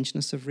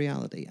strangeness of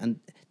reality. And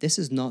this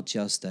is not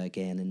just,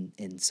 again,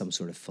 in some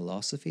sort of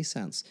philosophy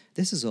sense.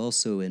 This is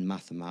also in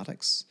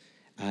mathematics.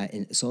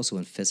 It's also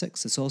in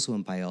physics. It's also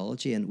in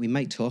biology. And we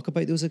might talk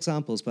about those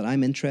examples, but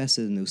I'm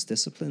interested in those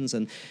disciplines.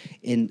 And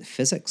in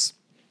physics,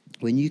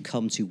 when you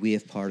come to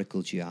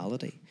wave-particle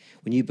duality,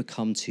 when you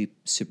become to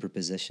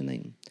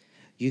superpositioning,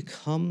 you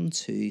come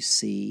to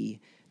see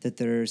that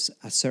there's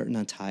a certain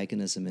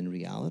antagonism in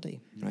reality,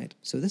 right?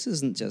 So this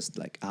isn't just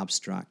like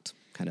abstract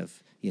kind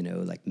of,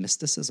 like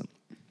mysticism.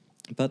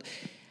 But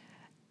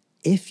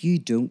if you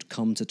don't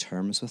come to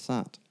terms with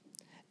that,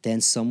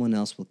 then someone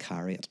else will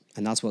carry it.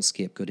 And that's what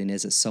scapegoating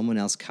is. It's someone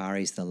else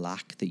carries the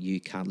lack that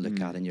you can't look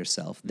at in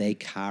yourself. They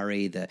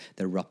carry the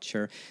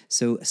rupture.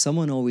 So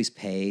someone always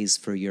pays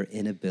for your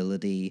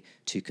inability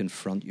to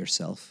confront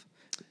yourself.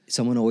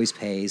 Someone always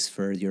pays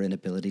for your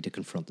inability to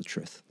confront the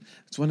truth.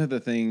 It's one of the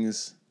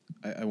things,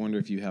 I wonder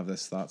if you have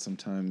this thought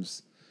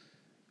sometimes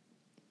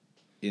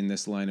in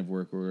this line of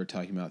work where we're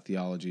talking about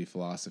theology,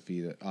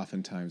 philosophy, that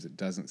oftentimes it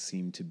doesn't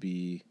seem to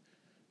be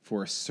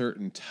for a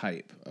certain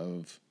type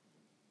of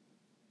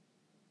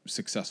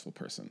successful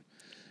person,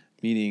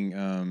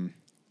 meaning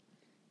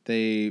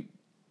they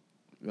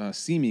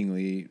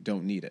seemingly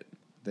don't need it.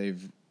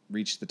 They've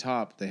reached the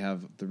top, they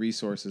have the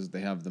resources,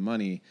 they have the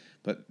money,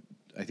 but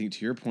I think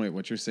to your point,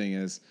 what you're saying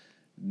is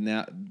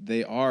now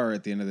they are,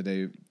 at the end of the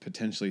day,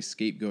 potentially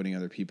scapegoating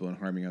other people and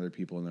harming other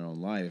people in their own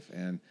life.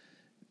 And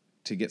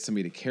to get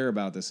somebody to care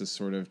about this is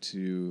sort of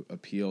to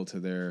appeal to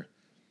their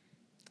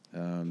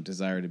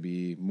desire to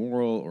be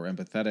moral or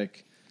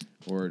empathetic,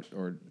 or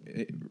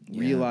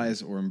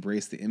realize or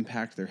embrace the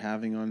impact they're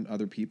having on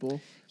other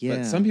people. Yeah.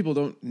 But some people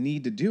don't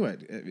need to do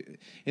it,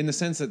 in the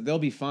sense that they'll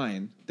be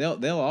fine.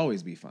 They'll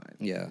always be fine.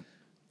 Yeah.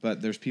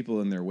 But there's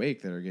people in their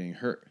wake that are getting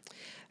hurt.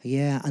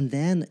 Yeah, and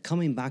then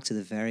coming back to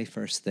the very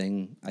first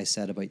thing I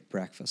said about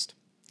breakfast.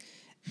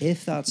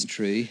 If that's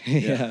true,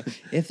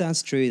 if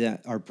that's true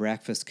that our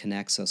breakfast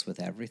connects us with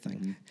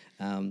everything,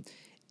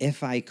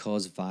 if I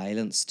cause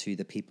violence to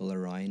the people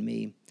around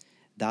me,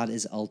 that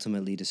is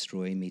ultimately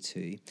destroying me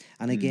too.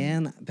 And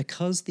again,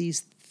 because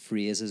these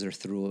phrases are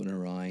thrown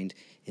around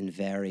in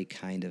very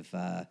kind of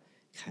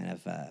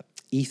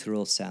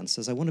ethereal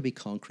senses, I want to be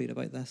concrete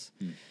about this.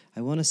 I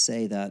want to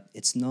say that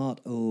it's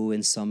not,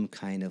 in some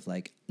kind of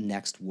like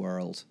next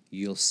world,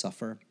 you'll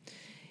suffer.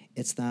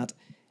 It's that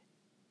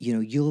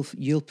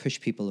you'll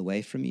push people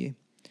away from you.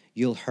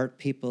 You'll hurt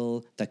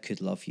people that could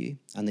love you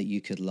and that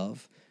you could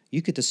love.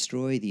 You could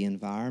destroy the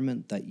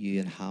environment that you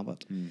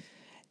inhabit.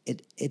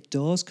 It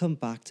does come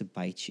back to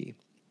bite you.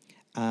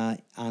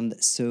 And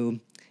so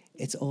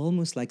it's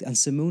almost like, and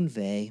Simone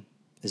Weil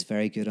is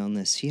very good on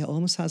this. She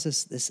almost has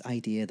this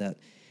idea that,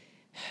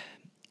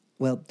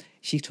 well,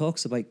 she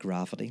talks about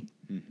gravity.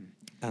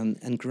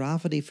 And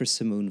gravity for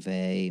Simone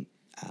Weil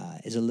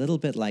is a little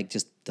bit like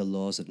just the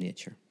laws of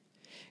nature.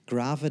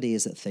 Gravity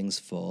is that things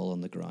fall on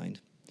the ground,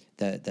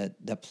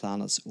 that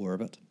planets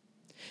orbit.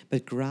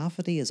 But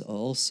gravity is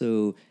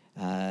also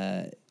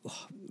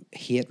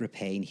hate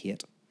repaying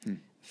hate,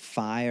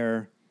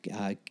 fire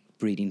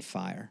breeding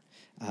fire,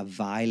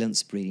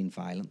 violence breeding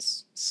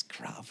violence. It's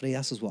gravity,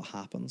 this is what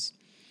happens.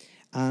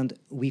 And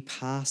we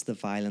pass the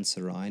violence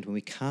around when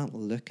we can't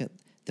look at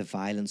the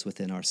violence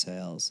within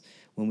ourselves,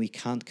 when we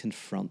can't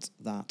confront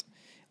that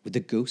with the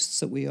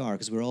ghosts that we are,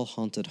 because we're all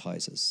haunted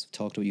houses.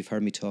 You've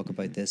heard me talk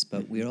about this,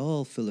 but we're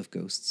all full of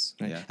ghosts.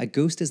 Right? Yeah. A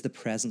ghost is the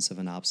presence of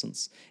an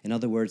absence. In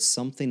other words,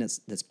 something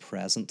that's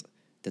present,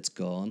 that's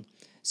gone.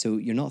 So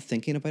you're not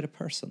thinking about a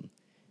person,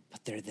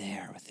 but they're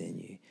there within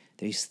you.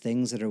 There's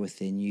things that are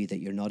within you that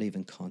you're not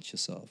even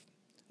conscious of.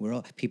 We're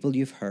all people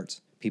you've hurt,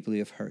 people who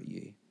have hurt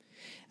you.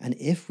 And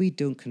if we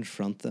don't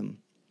confront them,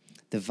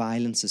 the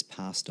violence is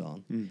passed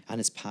on, and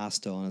it's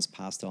passed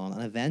on,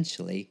 and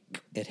eventually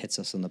it hits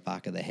us on the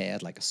back of the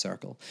head like a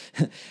circle.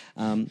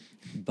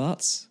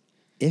 But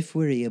if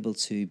we're able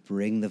to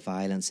bring the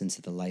violence into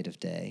the light of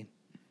day,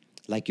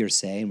 like you're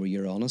saying, where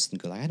you're honest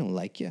and go, I don't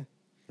like you,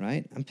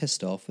 right? I'm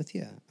pissed off with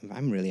you.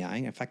 I'm really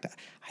angry. In fact,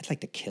 I'd like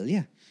to kill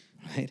you,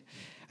 right?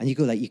 And you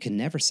go you can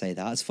never say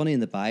that. It's funny in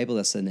the Bible,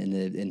 it's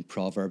in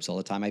Proverbs all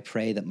the time. I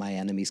pray that my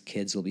enemies'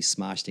 kids will be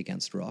smashed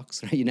against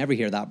rocks. Right? You never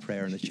hear that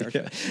prayer in the church.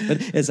 Yeah.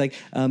 But it's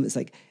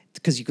like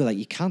because you go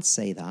you can't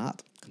say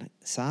that.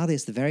 Sadly,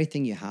 it's the very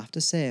thing you have to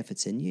say if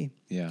it's in you.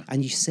 Yeah.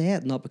 And you say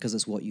it not because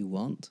it's what you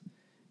want.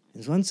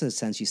 In one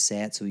sense, you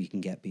say it so you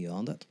can get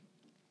beyond it.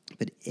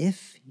 But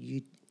if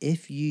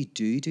you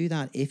do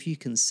that, if you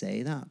can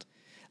say that,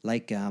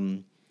 like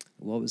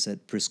what was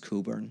it, Bruce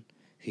Cockburn,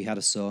 who had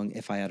a song,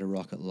 If I Had a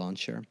Rocket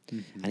Launcher.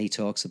 And he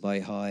talks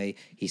about how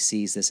he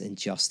sees this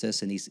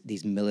injustice and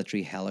these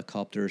military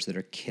helicopters that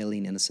are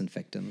killing innocent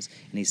victims.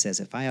 And he says,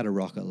 if I had a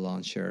rocket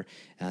launcher,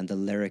 and the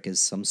lyric is,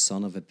 some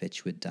son of a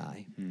bitch would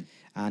die.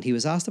 And he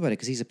was asked about it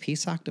because he's a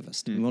peace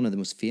activist, one of the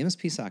most famous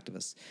peace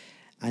activists.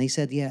 And he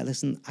said, yeah,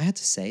 listen, I had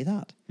to say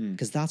that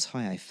because that's how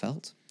I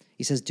felt.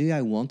 He says, do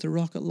I want a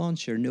rocket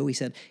launcher? No, he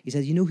said,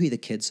 you know who the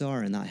kids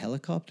are in that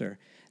helicopter?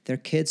 They're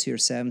kids who are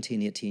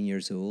 17, 18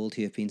 years old,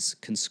 who have been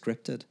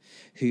conscripted,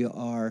 who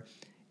are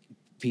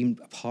being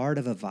part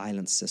of a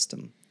violent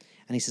system.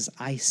 And he says,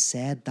 I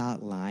said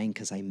that line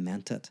because I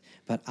meant it.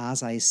 But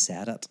as I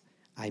said it,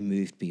 I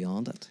moved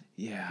beyond it.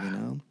 Yeah. You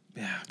know?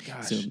 Yeah,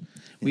 gosh. So,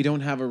 we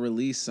don't have a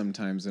release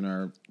sometimes in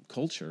our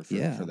culture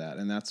for that.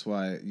 And that's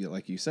why,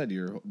 like you said,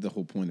 the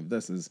whole point of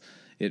this is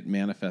it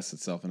manifests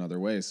itself in other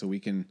ways. So we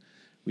can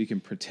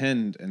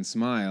pretend and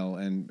smile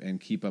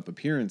and keep up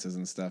appearances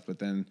and stuff, but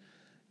then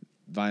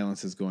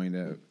violence is going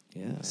to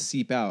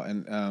seep out.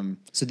 And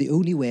so the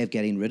only way of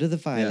getting rid of the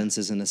violence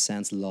is, in a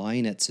sense,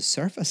 allowing it to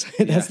surface.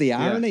 That's the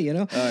irony, you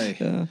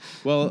know?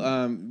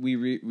 Well,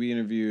 we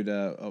interviewed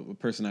a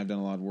person I've done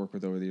a lot of work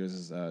with over the years,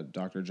 is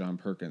Dr. John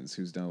Perkins,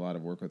 who's done a lot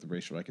of work with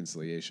racial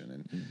reconciliation.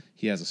 And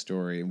he has a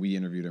story, and we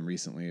interviewed him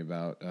recently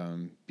about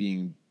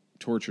being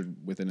tortured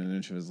within an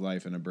inch of his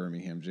life in a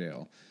Birmingham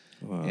jail.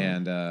 Wow.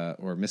 And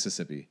or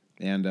Mississippi.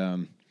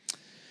 And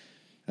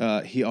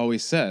he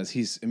always says,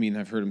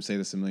 I've heard him say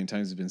this a million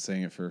times. He's been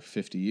saying it for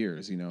 50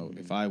 years. You know,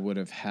 if I would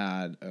have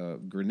had a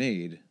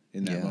grenade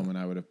in that moment,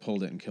 I would have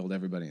pulled it and killed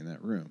everybody in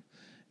that room.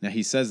 Now,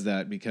 he says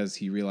that because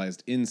he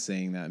realized in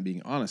saying that and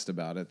being honest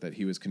about it, that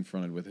he was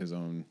confronted with his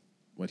own,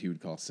 what he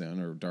would call sin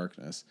or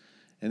darkness.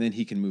 And then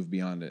he can move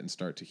beyond it and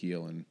start to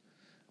heal and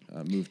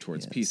move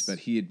towards peace. But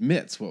he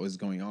admits what was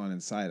going on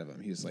inside of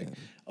him. He was like,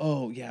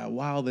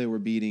 while they were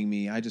beating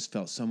me, I just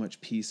felt so much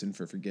peace and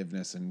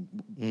forgiveness and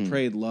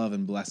prayed love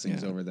and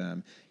blessings over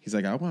them. He's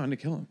like, I wanted to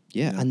kill him.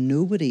 Yeah, you know? and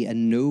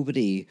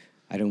nobody,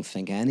 I don't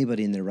think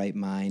anybody in their right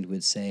mind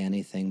would say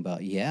anything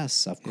but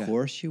yes, of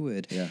course you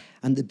would. Yeah.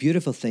 And the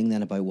beautiful thing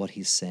then about what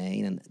he's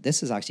saying, and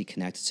this is actually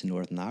connected to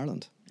Northern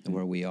Ireland,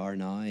 where we are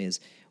now, is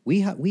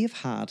we have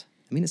had,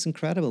 it's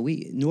incredible.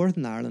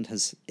 Northern Ireland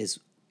is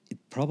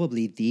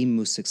probably the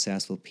most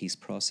successful peace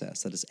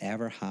process that has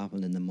ever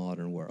happened in the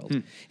modern world.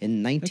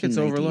 In 1998. I think it's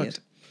overlooked.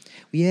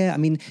 Yeah,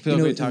 I feel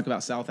like we talk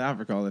about South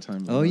Africa all the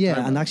time.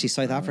 And actually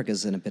South Africa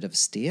is in a bit of a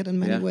state in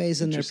many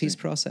ways in their peace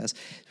process.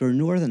 For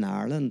Northern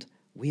Ireland,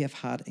 we have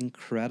had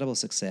incredible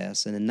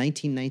success. And in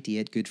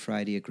 1998 Good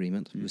Friday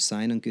Agreement, it was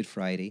signed on Good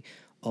Friday,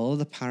 all of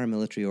the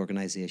paramilitary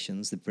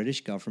organisations, the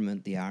British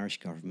government, the Irish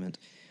government,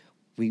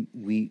 we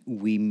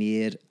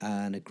made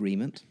an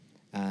agreement.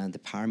 And the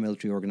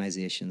paramilitary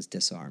organizations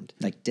disarmed.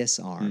 They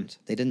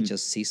didn't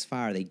just cease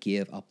fire, they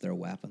gave up their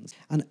weapons.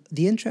 And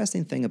the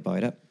interesting thing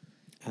about it,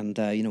 and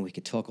we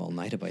could talk all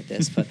night about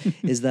this, but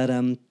is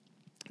that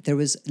there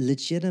was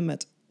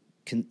legitimate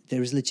there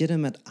was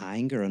legitimate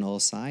anger on all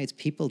sides.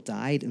 People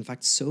died. In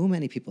fact, so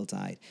many people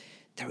died.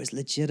 There was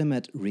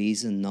legitimate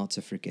reason not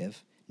to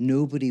forgive.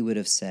 Nobody would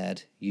have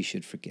said you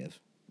should forgive.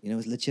 It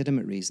was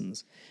legitimate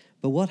reasons.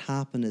 But what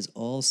happened is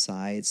all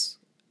sides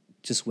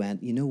just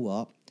went, you know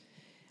what?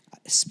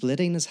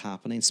 Splitting is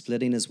happening.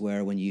 Splitting is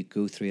where when you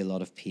go through a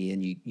lot of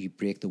pain, you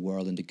break the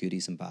world into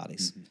goodies and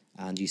baddies.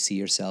 And you see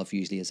yourself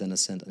usually as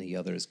innocent and the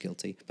other is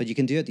guilty. But you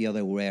can do it the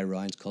other way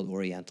around. It's called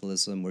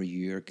Orientalism, where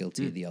you're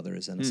guilty and the other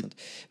is innocent.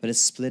 But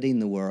it's splitting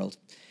the world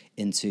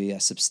into a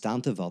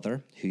substantive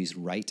other who's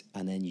right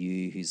and then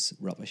you who's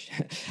rubbish,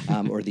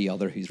 or the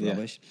other who's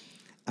rubbish.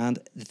 And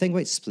the thing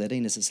about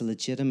splitting is it's a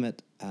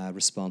legitimate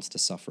response to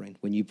suffering.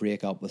 When you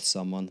break up with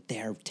someone,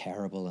 they're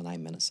terrible and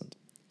I'm innocent.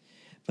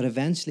 But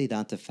eventually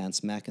that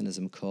defense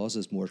mechanism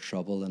causes more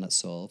trouble than it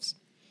solves.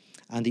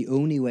 And the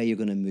only way you're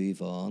going to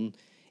move on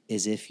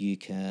is if you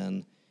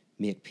can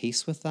make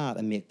peace with that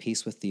and make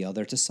peace with the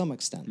other to some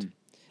extent.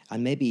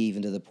 And maybe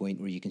even to the point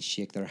where you can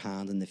shake their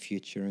hand in the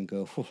future and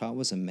go, oh, that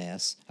was a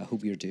mess. I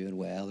hope you're doing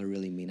well. I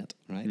really mean it,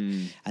 right?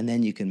 And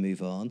then you can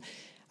move on.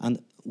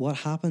 And what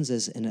happens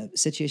is in a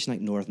situation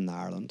like Northern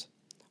Ireland,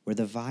 where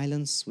the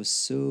violence was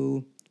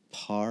so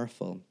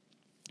powerful,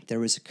 there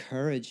was a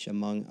courage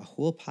among a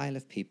whole pile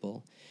of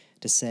people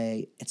to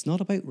say, it's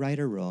not about right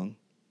or wrong.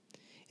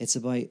 It's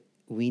about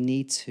we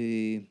need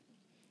to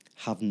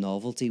have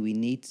novelty.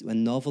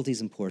 And novelty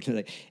is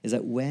important, is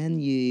that when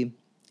you,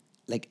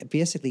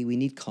 basically we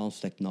need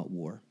conflict, not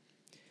war.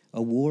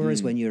 A war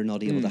is when you're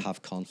not able to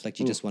have conflict.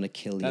 You just want to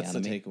kill the enemy.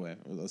 That's the takeaway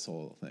of this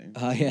whole thing.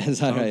 Yeah, is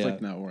that conflict,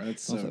 right? Yeah. Not war.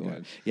 That's so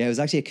good. Yeah, it was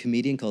actually a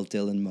comedian called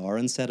Dylan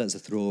Moran said it as a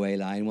throwaway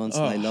line once,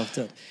 and I loved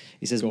it.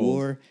 He says,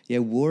 war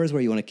is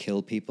where you want to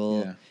kill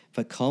people,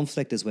 but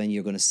conflict is when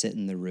you're going to sit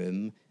in the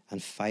room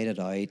and fight it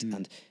out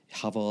and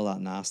have all that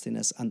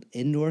nastiness. And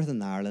in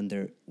Northern Ireland,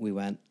 we're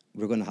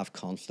going to have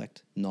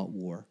conflict, not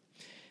war.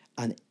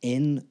 And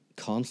in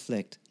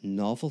conflict,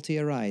 novelty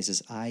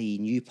arises, i.e.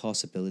 new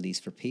possibilities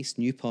for peace,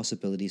 new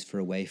possibilities for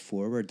a way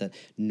forward that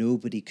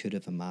nobody could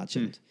have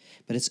imagined.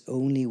 But it's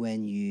only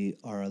when you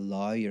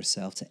allow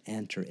yourself to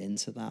enter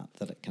into that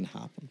it can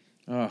happen.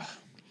 Oh,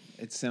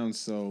 it sounds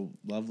so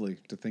lovely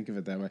to think of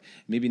it that way.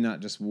 Maybe not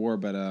just war,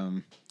 but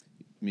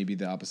maybe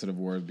the opposite of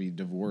war would be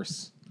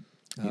divorce.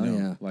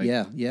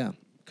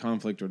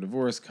 Conflict or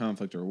divorce,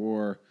 conflict or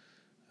war,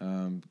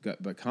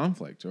 but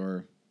conflict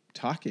or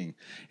talking.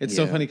 It's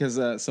so funny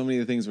because so many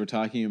of the things we're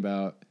talking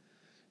about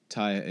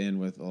tie in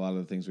with a lot of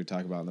the things we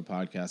talk about in the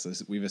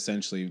podcast. We've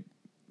essentially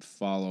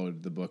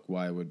followed the book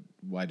Why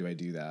Do I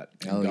Do That?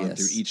 And gone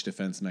through each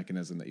defense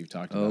mechanism that you've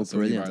talked about. So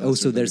brilliant.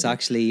 So there's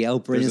actually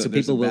brilliant. So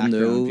people will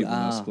know. People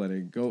know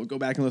splitting. Go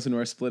back and listen to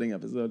our splitting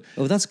episode.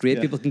 Oh, that's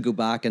great. People can go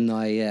back and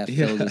now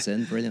fill this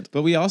in. Brilliant.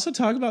 But we also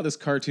talk about this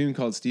cartoon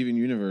called Steven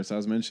Universe. I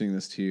was mentioning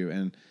this to you,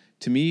 and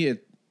to me,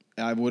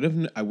 I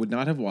would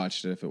not have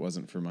watched it if it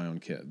wasn't for my own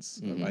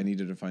kids. I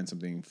needed to find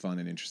something fun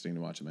and interesting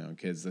to watch with my own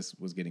kids. This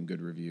was getting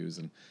good reviews,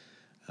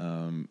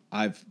 and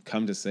I've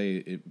come to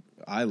say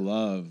I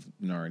love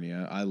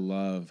Narnia. I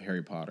love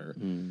Harry Potter.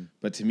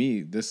 But to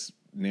me, this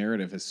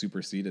narrative has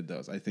superseded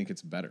those. I think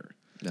it's better.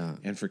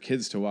 And for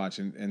kids to watch,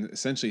 and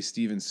essentially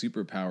Steven's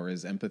superpower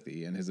is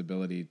empathy and his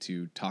ability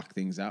to talk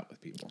things out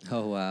with people.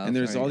 Oh, wow. And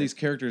there's all these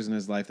characters in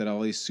his life that have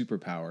all these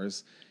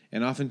superpowers,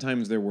 and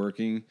oftentimes they're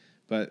working,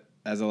 but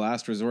as a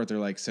last resort, they're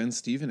like, send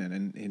Steven in,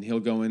 and he'll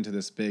go into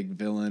this big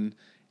villain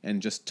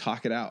and just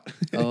talk it out.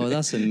 Oh,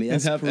 that's amazing.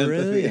 That's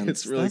brilliant.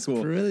 It's really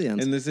cool.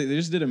 Brilliant. And they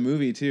just did a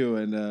movie too,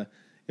 and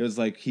it was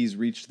like he's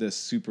reached this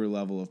super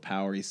level of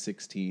power. He's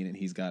 16 and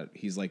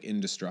he's like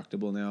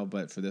indestructible now,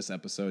 but for this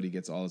episode he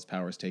gets all his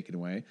powers taken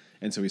away,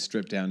 and so he's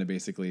stripped down to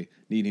basically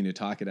needing to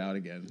talk it out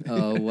again.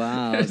 Oh,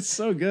 wow. It's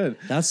so good.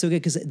 That's so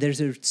good because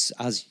there's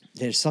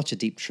such a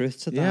deep truth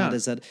to that,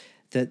 is that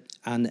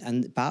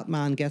and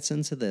Batman gets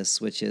into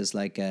this, which is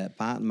like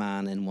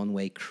Batman in one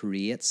way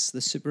creates the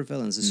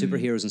supervillains. The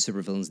superheroes and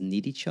supervillains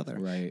need each other.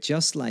 Right.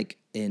 Just like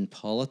in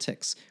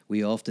politics,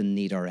 we often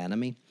need our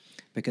enemy,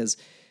 because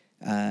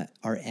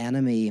our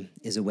enemy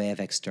is a way of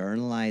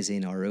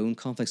externalizing our own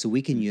conflict. So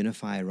we can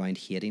unify around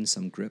hating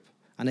some group.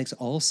 And it's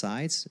all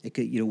sides. It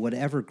could,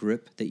 whatever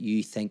group that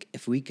you think,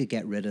 if we could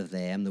get rid of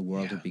them, the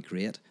world would be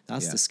great.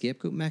 That's the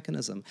scapegoat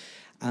mechanism.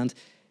 And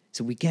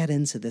so we get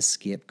into this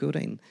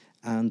scapegoating.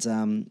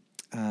 And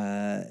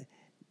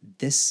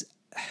this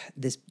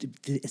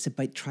it's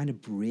about trying to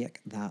break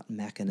that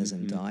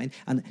mechanism down.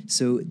 And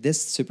so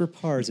this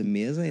superpower is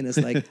amazing. It's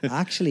like,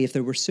 actually, if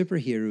there were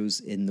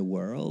superheroes in the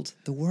world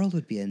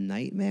would be a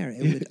nightmare.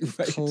 It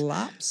would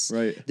collapse.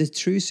 Right. The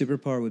true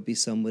superpower would be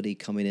somebody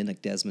coming in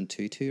like Desmond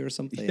Tutu or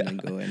something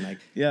and going like,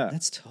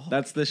 let's talk.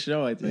 That's the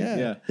show, I think.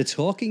 Yeah. The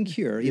Talking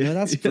Cure.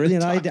 That's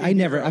brilliant. I've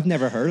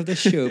never heard of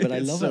this show, but I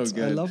love it.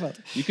 Good. I love it.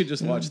 You could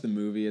just watch the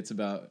movie. It's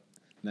about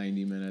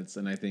 90 minutes,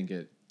 and I think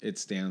it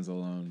stands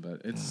alone,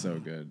 but it's so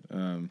good.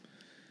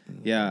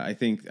 I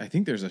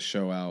think there's a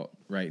show out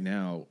right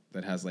now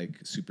that has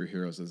like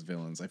superheroes as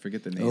villains. I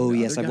forget the name. Oh, the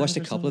yes. other I've watched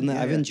a guys or couple of them.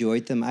 something? I've Yeah.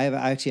 enjoyed them. I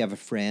actually have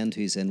a friend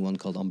who's in one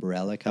called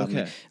Umbrella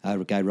Academy. Okay.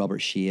 A guy, Robert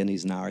Sheehan,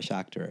 who's an Irish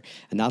actor.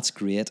 And that's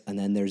great. And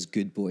then there's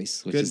Good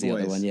Boys, which Good is the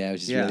other Boys. one. Yeah,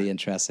 which is really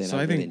interesting. So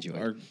I I really think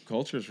enjoyed. our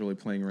culture is really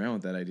playing around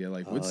with that idea.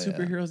 Like, would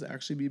superheroes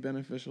actually be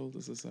beneficial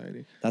to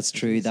society? That's It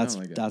true. doesn't That's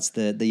sound like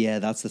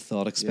it. that's the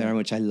thought experiment,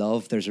 which I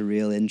love. There's a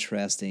real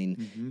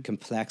interesting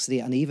complexity,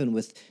 and even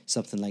with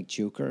something like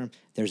Joker,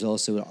 there's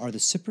also are the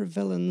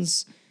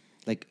supervillains,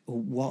 like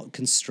what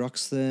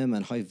constructs them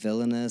and how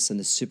villainous and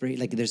the super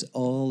like. There's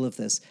all of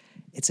this.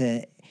 It's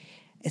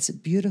a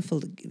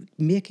beautiful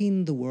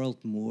making the world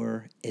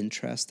more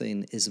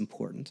interesting is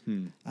important.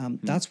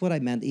 That's what I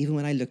meant. Even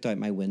when I looked out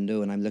my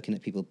window and I'm looking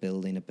at people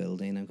building a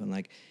building, I'm going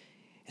like,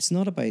 it's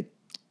not about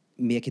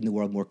making the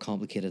world more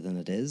complicated than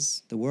it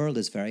is. The world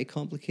is very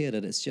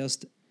complicated. It's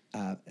just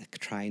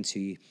trying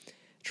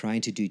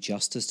to do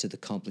justice to the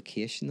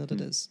complication that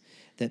it is.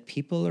 That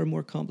people are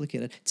more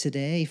complicated.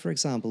 Today, for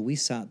example, we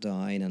sat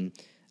down and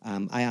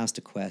I asked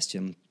a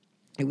question.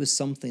 It was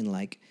something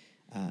like,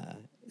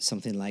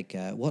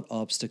 what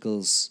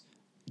obstacles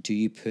do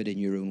you put in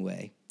your own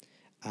way?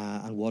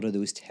 And what are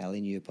those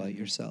telling you about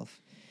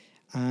yourself?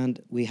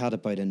 And we had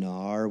about an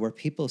hour where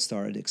people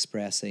started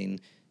expressing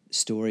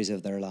stories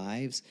of their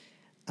lives.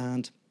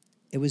 And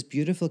it was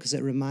beautiful because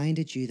it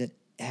reminded you that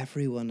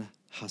everyone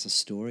has a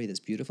story that's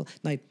beautiful.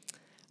 Now,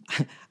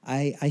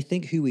 I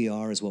think who we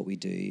are is what we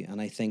do. And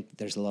I think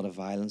there's a lot of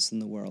violence in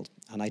the world.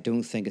 And I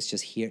don't think it's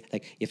just here.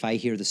 Like, if I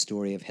hear the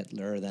story of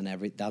Hitler,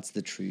 then that's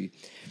the true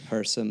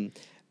person.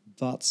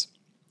 But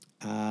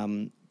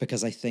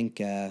because I think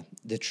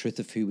the truth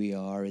of who we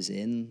are is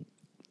in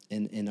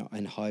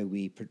how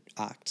we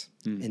act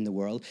in the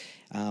world.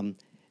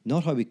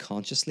 Not how we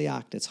consciously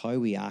act, it's how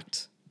we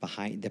act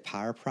behind the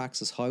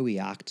parapraxis, how we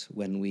act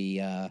when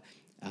we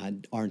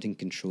aren't in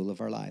control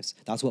of our lives.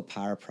 That's what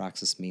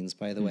parapraxis means,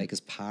 by the way, because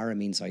para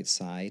means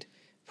outside,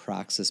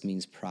 praxis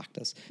means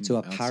practice. So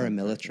a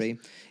paramilitary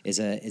is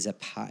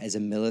a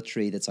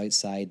military that's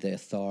outside the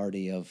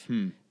authority of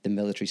the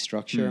military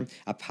structure.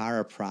 A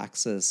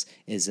parapraxis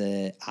is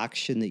a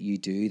action that you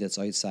do that's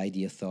outside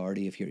the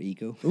authority of your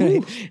ego.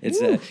 Right?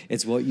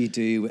 It's what you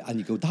do, and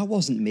you go, that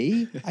wasn't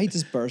me. I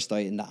just burst out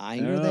into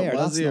anger there.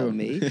 That's not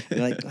me. You're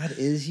like, that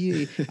is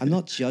you. I'm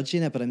not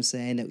judging it, but I'm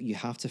saying that you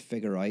have to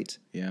figure out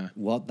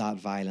what that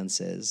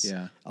violence is.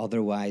 Yeah.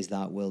 Otherwise,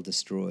 that will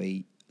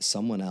destroy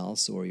someone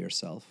else or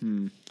yourself.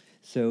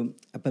 So,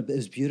 but it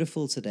was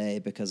beautiful today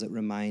because it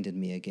reminded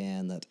me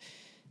again that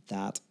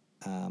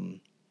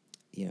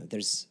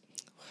there's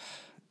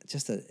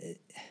just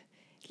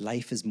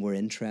life is more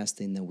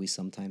interesting than we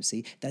sometimes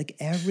see. Like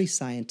every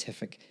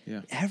scientific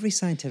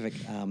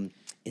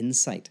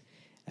insight,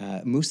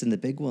 most of the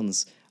big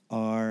ones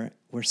are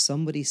where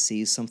somebody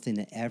sees something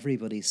that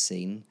everybody's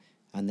seen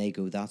and they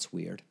go, that's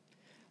weird.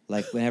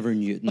 Like whenever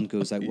Newton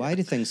goes like, why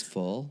do things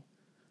fall?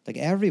 Like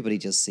everybody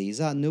just sees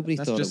that. Nobody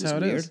thought it was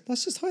weird.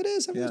 That's just how it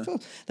is.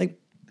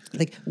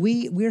 Like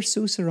we're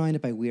so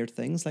surrounded by weird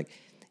things. Like,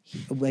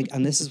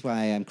 and this is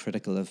why I'm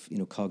critical of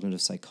cognitive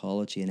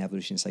psychology and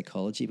evolutionary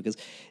psychology, because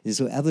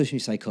so evolutionary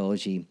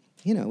psychology,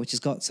 which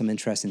has got some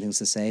interesting things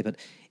to say, but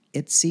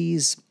it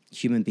sees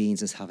human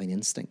beings as having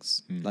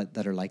instincts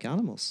that are like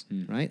animals,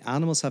 right?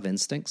 Animals have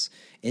instincts.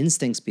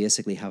 Instincts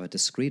basically have a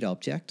discrete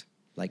object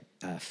like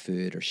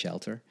food or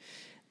shelter.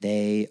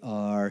 They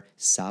are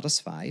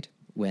satisfied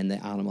when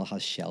the animal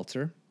has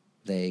shelter,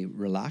 they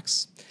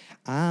relax,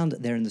 and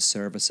they're in the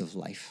service of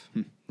life,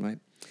 right?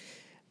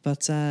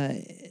 But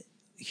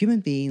human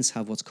beings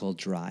have what's called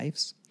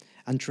drives,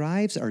 and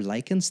drives are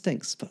like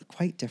instincts, but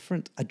quite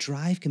different. A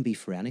drive can be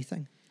for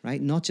anything,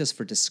 right? Not just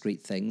for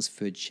discrete things,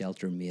 food,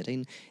 shelter,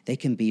 mating. They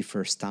can be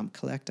for stamp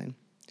collecting.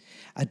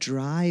 A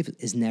drive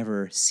is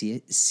never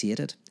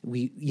sated.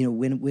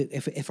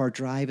 If our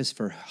drive is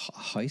for a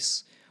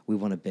house, we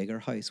want a bigger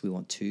house. We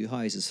want 2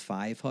 houses,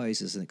 5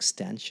 houses, and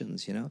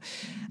extensions,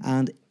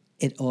 and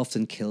it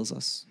often kills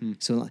us.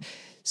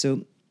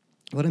 So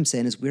what I'm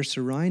saying is we're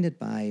surrounded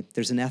by,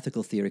 there's an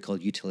ethical theory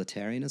called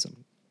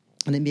utilitarianism,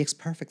 and it makes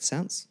perfect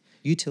sense.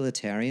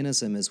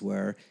 Utilitarianism is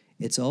where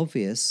it's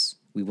obvious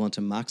we want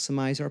to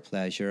maximize our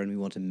pleasure and we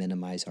want to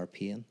minimize our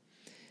pain.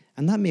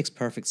 And that makes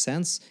perfect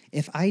sense.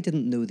 If I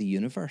didn't know the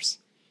universe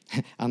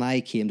and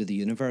I came to the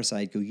universe,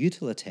 I'd go,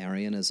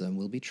 utilitarianism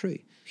will be true.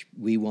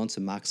 We want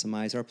to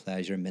maximize our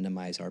pleasure,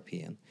 minimize our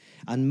pain.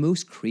 And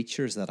most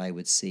creatures that I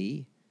would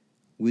see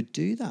would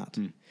do that.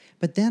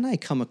 But then I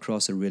come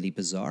across a really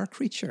bizarre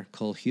creature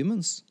called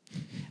humans.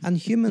 And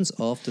humans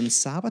often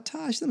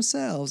sabotage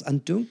themselves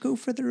and don't go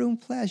for their own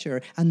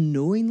pleasure and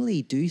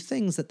knowingly do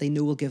things that they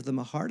know will give them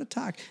a heart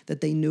attack,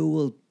 that they know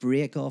will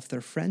break off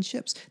their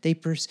friendships,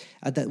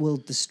 that will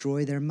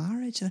destroy their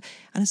marriage. And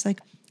it's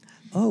like,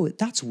 oh,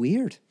 that's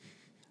weird.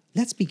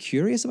 Let's be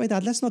curious about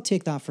that. Let's not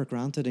take that for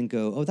granted and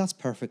go, oh, that's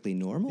perfectly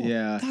normal.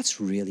 Yeah. That's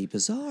really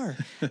bizarre.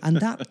 And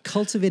that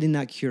cultivating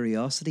that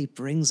curiosity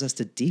brings us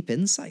to deep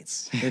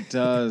insights. It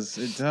does.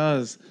 It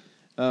does.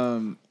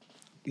 I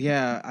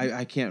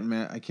can't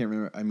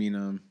remember. I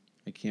mean,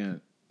 I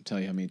can't tell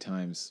you how many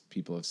times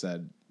people have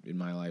said in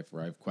my life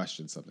where I've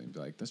questioned something, be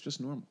like, that's just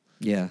normal.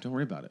 Yeah. Don't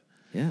worry about it.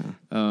 Yeah.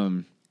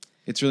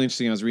 It's really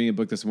interesting. I was reading a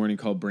book this morning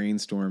called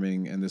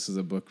Brainstorming, and this is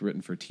a book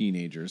written for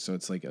teenagers. So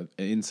it's like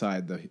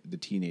inside the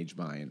teenage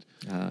mind.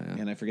 Yeah.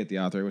 And I forget the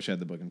author. I wish I had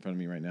the book in front of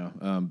me right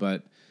now.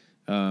 But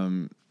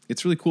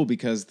it's really cool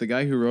because the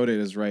guy who wrote it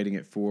is writing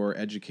it for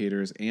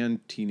educators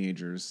and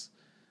teenagers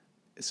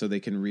so they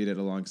can read it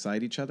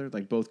alongside each other.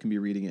 Like both can be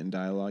reading it and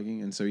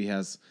dialoguing. And so he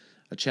has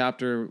a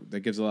chapter that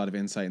gives a lot of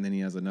insight, and then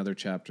he has another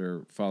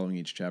chapter following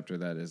each chapter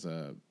that is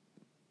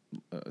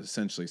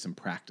essentially some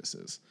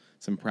practices,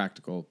 some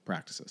practical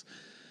practices.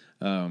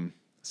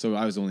 So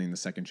I was only in the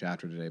second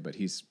chapter today, but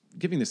he's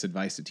giving this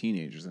advice to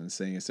teenagers and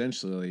saying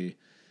essentially,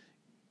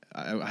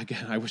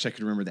 I wish I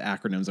could remember the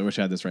acronyms. I wish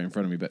I had this right in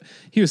front of me, but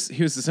he was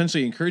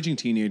essentially encouraging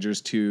teenagers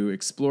to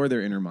explore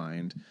their inner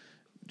mind,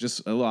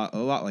 just a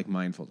lot like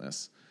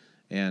mindfulness,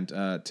 and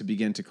to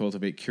begin to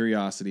cultivate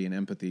curiosity and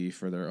empathy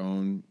for their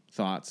own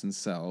thoughts and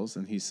selves.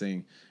 And he's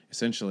saying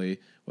essentially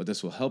what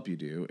this will help you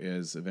do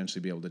is eventually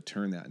be able to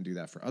turn that and do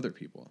that for other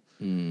people.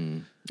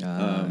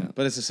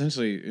 But it's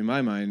essentially, in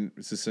my mind,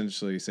 it's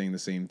essentially saying the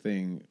same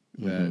thing,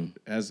 that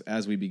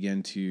as we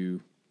begin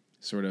to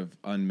sort of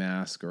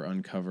unmask or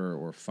uncover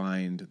or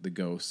find the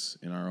ghosts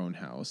in our own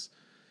house,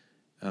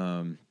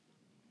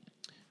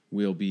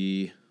 we'll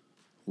be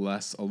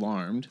less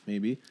alarmed,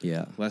 maybe,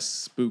 less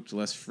spooked,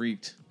 less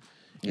freaked.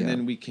 And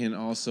then we can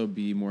also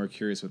be more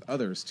curious with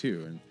others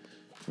too. And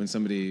when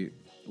somebody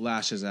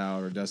lashes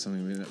out or does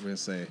something, we'll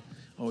say,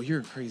 "Oh, you're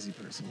a crazy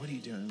person. What are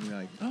you doing?" And we're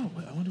like, "Oh,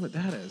 I wonder what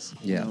that is."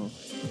 Yeah. You know?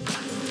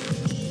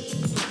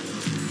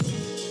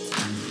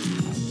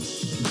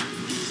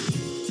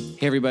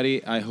 Hey,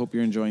 everybody. I hope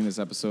you're enjoying this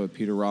episode with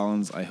Peter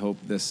Rollins. I hope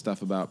this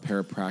stuff about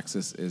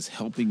parapraxis is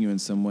helping you in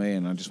some way.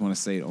 And I just want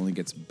to say it only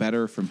gets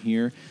better from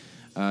here.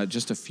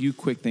 Just a few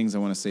quick things I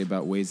want to say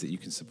about ways that you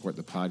can support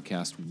the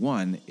podcast.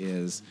 One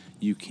is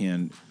you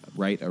can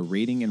write a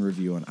rating and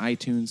review on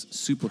iTunes.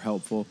 Super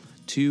helpful.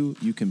 Two,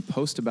 you can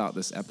post about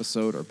this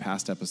episode or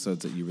past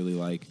episodes that you really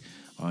like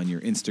on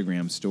your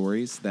Instagram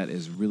stories. That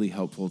is really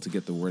helpful to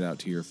get the word out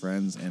to your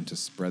friends and to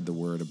spread the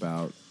word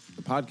about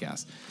the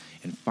podcast.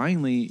 And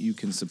finally, you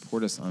can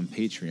support us on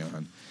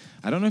Patreon.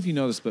 I don't know if you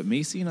know this, but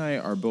Macy and I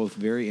are both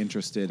very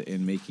interested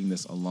in making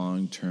this a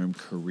long-term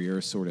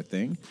career sort of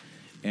thing.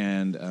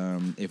 And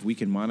if we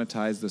can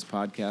monetize this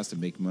podcast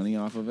and make money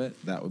off of it,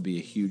 that would be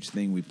a huge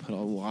thing. We put a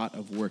lot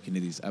of work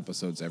into these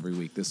episodes every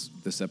week.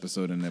 This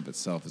episode in and of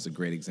itself is a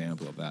great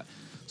example of that.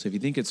 So if you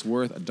think it's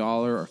worth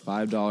 $1 or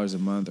 $5 a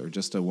month or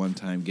just a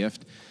one-time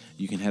gift,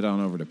 you can head on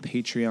over to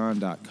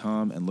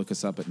patreon.com and look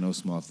us up at No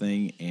Small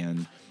Thing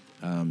and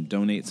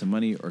donate some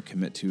money or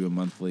commit to a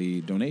monthly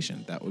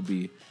donation. That would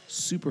be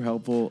super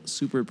helpful,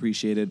 super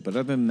appreciated. But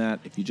other than that,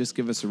 if you just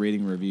give us a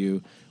rating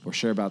review or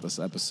share about this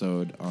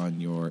episode on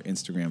your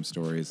Instagram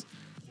stories,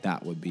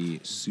 that would be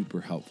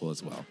super helpful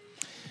as well.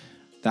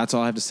 That's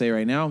all I have to say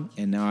right now.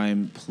 And now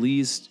I'm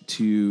pleased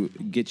to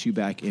get you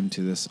back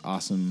into this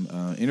awesome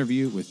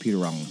interview with Peter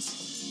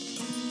Rollins.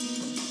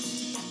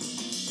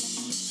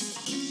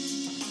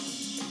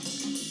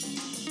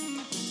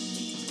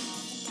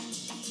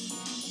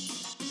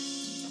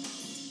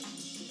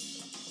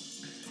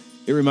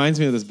 It reminds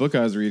me of this book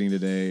I was reading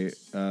today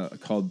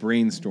called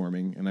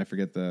Brainstorming, and I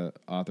forget the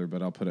author,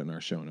 but I'll put it in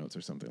our show notes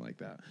or something like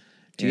that.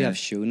 Do you have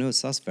show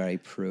notes? That's very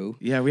pro.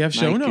 Yeah, we have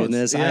show notes.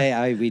 Goodness,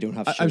 yeah. we don't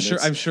have show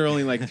notes. I'm sure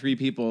only like 3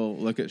 people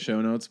look at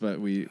show notes,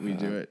 but we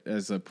do it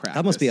as a practice.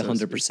 That must be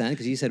 100%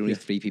 because you said only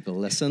 3 people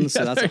listen,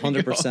 so that's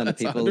 100% of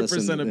people listen.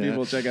 100% of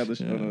people check out the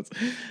show notes.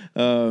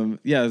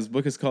 This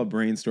book is called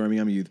Brainstorming.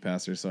 I'm a youth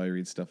pastor, so I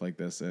read stuff like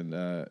this,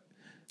 and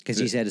because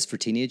you said it's for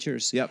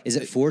teenagers. Yep. Is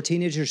it for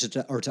teenagers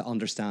or to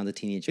understand the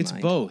teenage mind? It's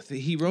both.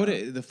 He wrote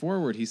it, the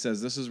foreword, he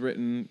says, this is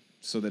written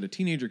so that a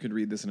teenager could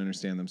read this and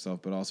understand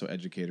themselves, but also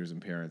educators and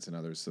parents and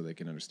others so they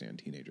can understand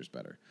teenagers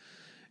better.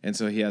 And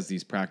so he has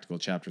these practical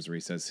chapters where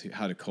he says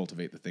how to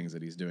cultivate the things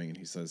that he's doing. And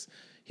he says,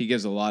 he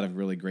gives a lot of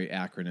really great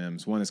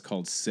acronyms. One is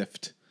called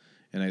SIFT,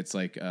 and it's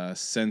like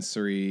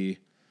sensory,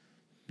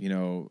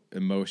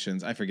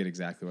 emotions. I forget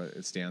exactly what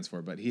it stands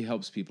for, but he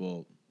helps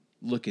people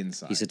look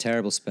inside. He's a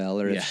terrible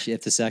speller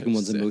if the second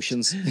one's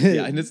emotions.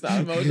 Yeah, and it's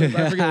not emotions.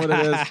 I forget what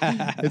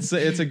it is.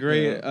 It's a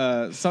great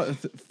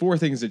 4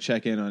 things to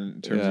check in on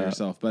in terms of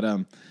yourself.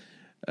 But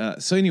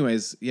so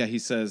anyways, he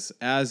says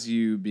as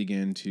you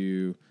begin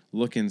to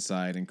look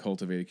inside and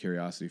cultivate a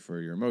curiosity for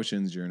your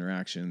emotions, your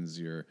interactions,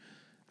 your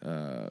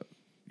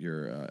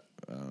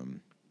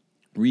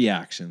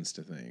reactions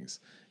to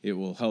things, it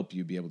will help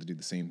you be able to do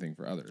the same thing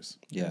for others.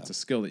 Yeah, it's a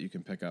skill that you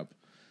can pick up.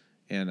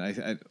 And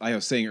I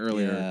was saying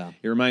earlier,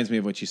 it reminds me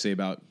of what you say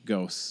about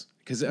ghosts.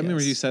 Because I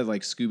remember you said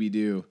like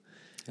Scooby-Doo.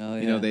 Oh,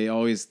 yeah.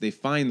 They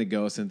find the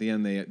ghost, and at the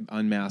end they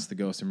unmask the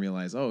ghost and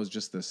realize, it's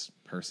just this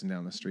person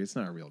down the street. It's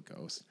not a real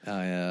ghost. Oh,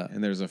 yeah.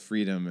 And there's a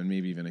freedom and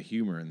maybe even a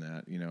humor in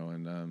that,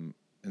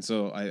 and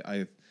so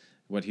I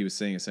what he was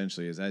saying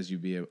essentially is as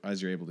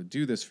you're able to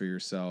do this for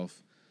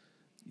yourself,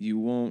 you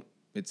won't,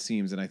 it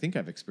seems, and I think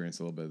I've experienced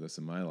a little bit of this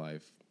in my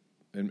life,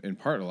 in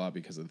part a lot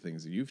because of the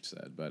things that you've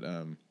said, but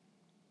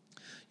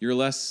you're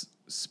less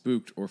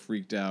spooked or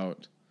freaked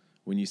out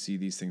when you see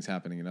these things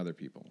happening in other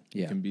people.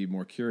 Yeah. You can be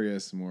more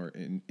curious, more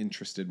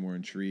interested, more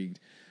intrigued.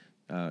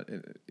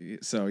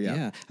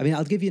 Yeah. I mean,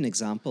 I'll give you an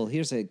example.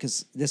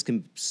 Because this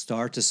can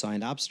start to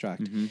sound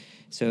abstract. Mm-hmm.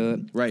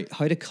 So, right.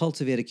 How to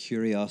cultivate a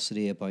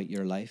curiosity about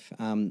your life.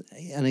 An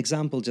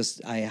example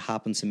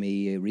happened to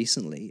me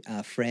recently.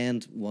 A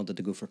friend wanted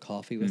to go for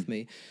coffee with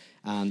me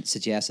and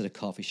suggested a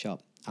coffee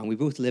shop. And we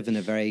both live in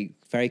a very,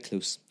 very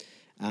close.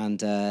 And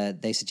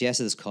they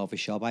suggested this coffee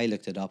shop. I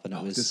looked it up, and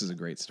it was... This is a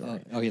great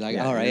story. Oh, you're like,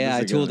 all right,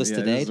 I told this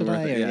today, did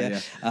I? Yeah.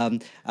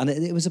 And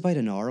it was about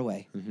an hour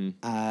away. Mm-hmm.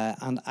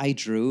 And I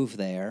drove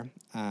there,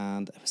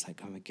 and I was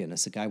like, oh, my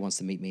goodness, the guy wants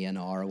to meet me an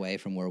hour away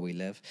from where we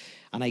live.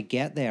 And I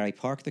get there, I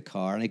park the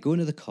car, and I go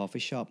into the coffee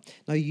shop.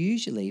 Now,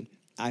 usually,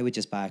 I would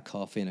just buy a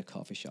coffee in a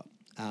coffee shop.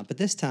 But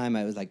this time,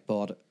 I was like,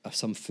 bought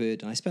some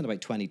food, and I spent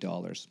about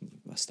 $20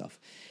 of stuff.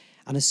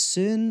 And as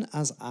soon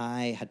as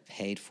I had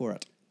paid for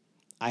it,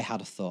 I had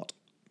a thought.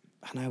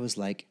 And I was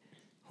like,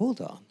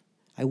 hold on.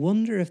 I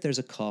wonder if there's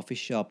a coffee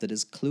shop that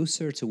is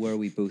closer to where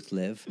we both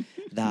live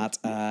that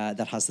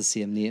has the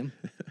same name.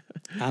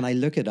 And I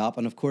look it up,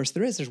 and of course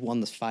there is. There's one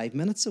that's 5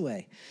 minutes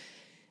away.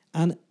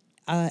 And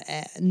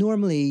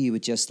normally you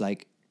would just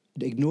like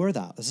ignore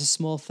that. It's a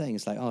small thing.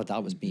 It's like, oh,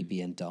 that was me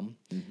being dumb.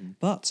 Mm-hmm.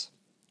 But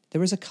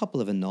there was a couple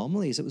of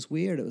anomalies. It was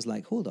weird. It was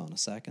like, hold on a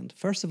second.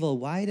 First of all,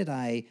 why did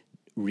I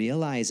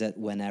realize it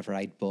whenever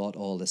I'd bought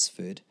all this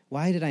food?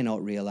 Why did I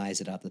not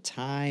realize it at the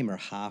time or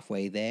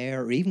halfway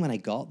there or even when I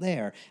got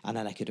there and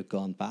then I could have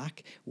gone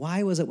back?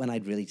 Why was it when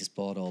I'd really just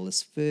bought all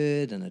this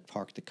food and I'd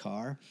parked the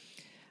car?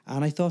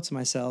 And I thought to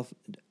myself,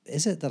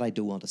 is it that I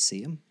don't want to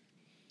see him?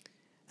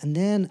 And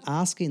then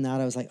asking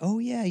that, I was like, oh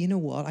yeah, you know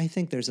what? I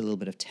think there's a little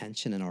bit of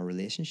tension in our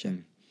relationship.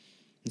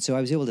 And so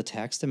I was able to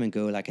text him and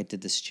go like, I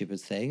did this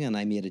stupid thing and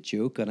I made a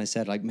joke and I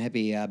said like,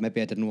 maybe I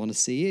didn't want to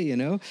see you, you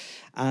know?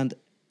 And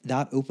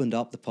that opened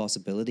up the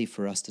possibility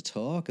for us to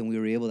talk, and we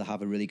were able to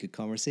have a really good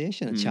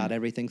conversation and chat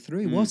everything through.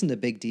 It wasn't a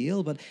big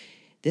deal, but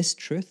this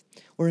truth.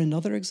 Or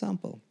another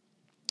example,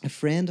 a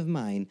friend of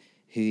mine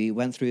who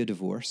went through a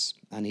divorce,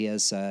 and he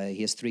has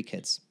 3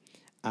 kids.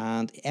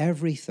 And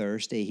every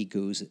Thursday he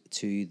goes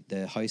to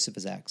the house of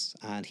his ex,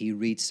 and he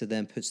reads to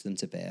them, puts them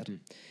to bed.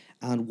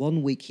 And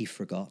one week he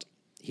forgot.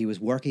 He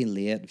was working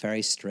late,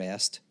 very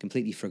stressed,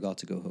 completely forgot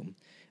to go home.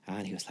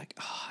 And he was like,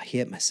 oh, I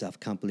hate myself,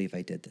 can't believe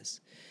I did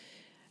this.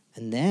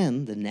 And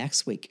then the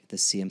next week, the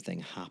same thing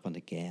happened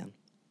again.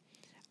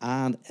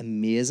 And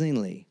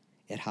amazingly,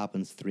 it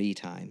happened 3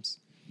 times.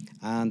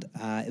 And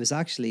it was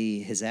actually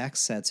his ex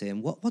said to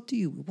him, what are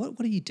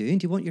you doing?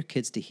 Do you want your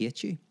kids to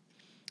hate you?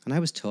 And I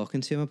was talking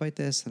to him about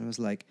this, and I was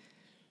like,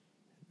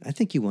 I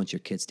think you want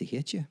your kids to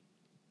hate you.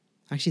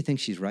 I actually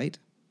think she's right.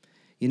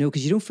 You know,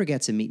 because you don't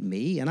forget to meet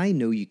me, and I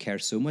know you care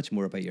so much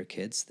more about your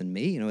kids than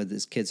me. You know,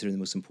 these kids are the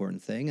most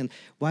important thing. And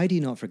why do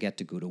you not forget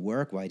to go to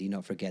work? Why do you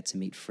not forget to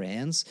meet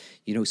friends?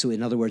 You know, so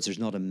in other words, there's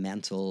not a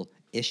mental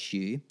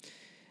issue.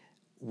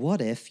 What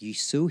if you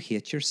so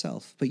hate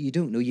yourself, but you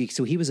don't know?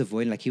 So he was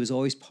avoiding, like he was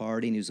always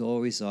partying, he was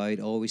always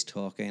out, always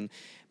talking,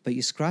 but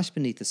you scratched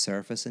beneath the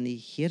surface and he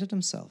hated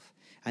himself.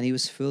 And he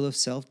was full of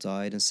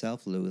self-doubt and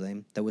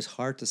self-loathing that was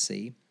hard to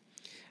see.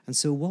 And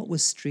so what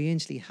was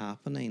strangely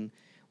happening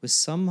was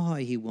somehow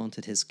he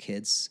wanted his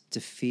kids to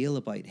feel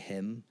about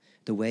him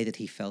the way that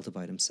he felt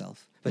about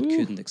himself, but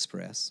couldn't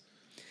express.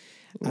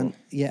 And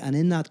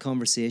in that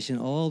conversation,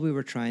 all we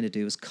were trying to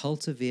do was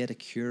cultivate a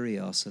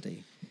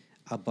curiosity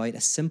about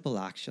a simple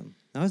action.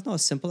 Now, it's not a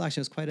simple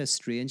action, it's quite a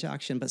strange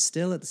action, but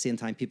still at the same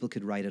time, people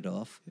could write it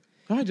off.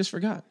 Oh, I just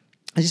forgot.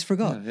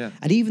 Yeah.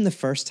 And even the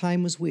first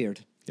time was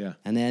weird. Yeah.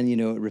 And then, you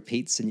know, it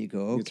repeats and you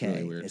go,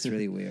 okay, it's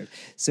really weird.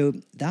 So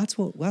that's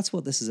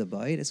what this is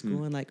about. It's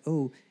going like,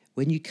 oh,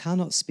 when you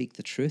cannot speak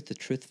the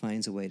truth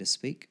finds a way to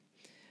speak.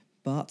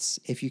 But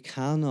if you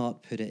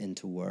cannot put it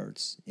into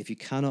words, if you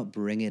cannot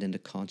bring it into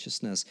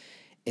consciousness,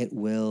 it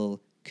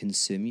will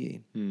consume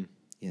you. You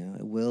know,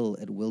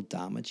 it will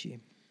damage you.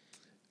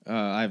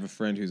 I have a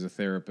friend who's a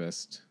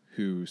therapist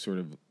who sort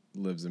of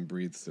lives and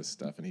breathes this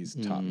stuff, and he's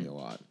taught me a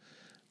lot.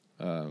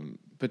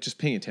 But just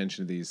paying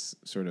attention to these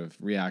sort of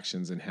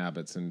reactions and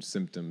habits and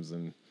symptoms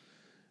and,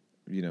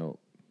 you know,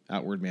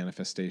 outward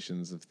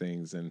manifestations of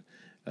things. And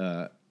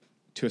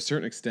to a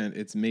certain extent,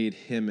 it's made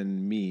him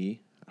and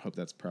me, I hope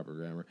that's proper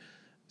grammar,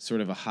 sort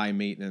of a high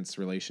maintenance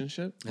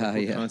relationship.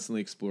 We're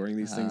constantly exploring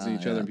these things in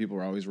each other, and people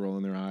are always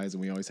rolling their eyes,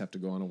 and we always have to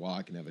go on a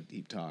walk and have a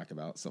deep talk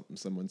about something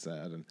someone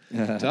said.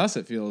 And to us,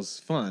 it feels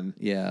fun.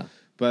 Yeah.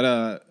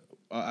 But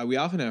we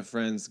often have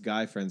friends,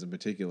 guy friends in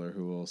particular,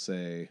 who will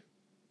say,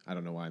 I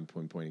don't know why I'm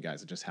pointing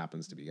guys. It just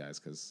happens to be guys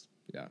because,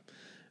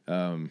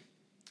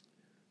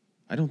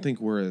 I don't think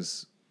we're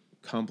as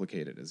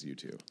complicated as you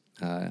two.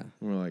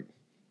 We're like,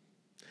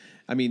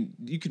 I mean,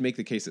 you could make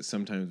the case that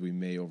sometimes we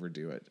may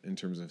overdo it in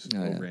terms of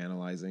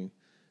overanalyzing.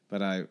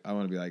 But I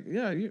want to be like,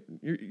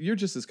 you're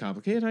just as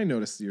complicated. I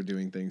notice you're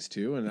doing things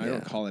too, and I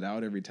don't call it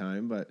out every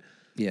time. But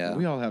Yeah.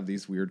 We all have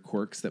these weird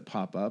quirks that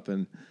pop up,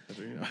 and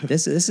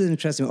this is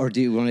interesting. Or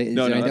do you want to?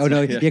 No,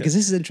 yeah, because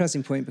this is an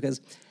interesting point because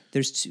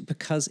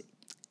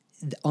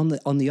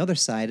on the other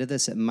side of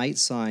this, it might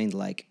sound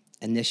like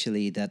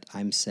initially that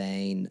I'm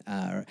saying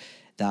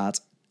that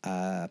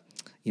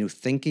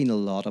thinking a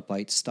lot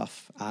about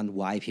stuff and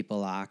why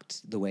people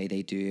act the way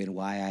they do and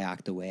why I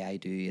act the way I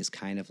do is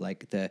kind of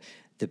like the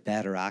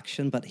better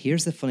action. But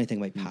here's the funny thing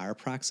about power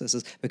praxis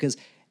is because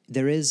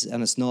there is,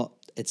 and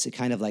it's a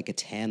kind of like a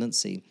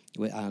tendency,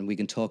 and we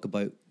can talk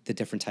about the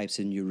different types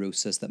of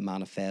neurosis that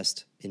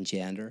manifest in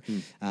gender.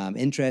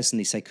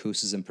 Interestingly,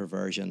 psychosis and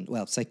perversion.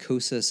 Well,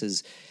 psychosis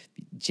is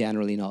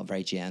generally not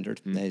very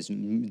gendered. There's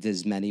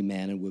many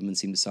men and women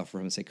seem to suffer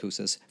from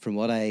psychosis. From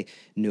what I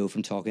know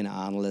from talking to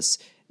analysts,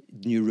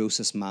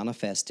 neurosis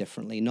manifests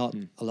differently. Not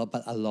a lot,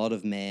 but a lot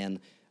of men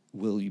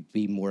will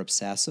be more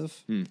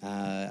obsessive.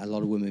 A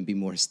lot of women be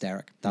more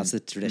hysteric. That's the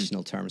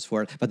traditional terms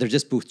for it. But they're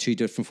just both two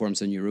different forms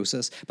of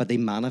neurosis, but they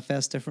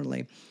manifest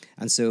differently.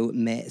 And so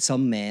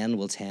some men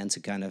will tend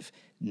to kind of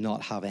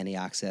not have any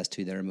access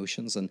to their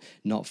emotions and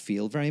not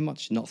feel very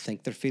much, not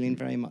think they're feeling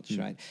very much,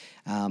 right?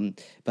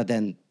 But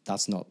then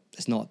it's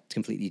not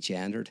completely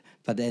gendered.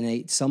 But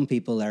then some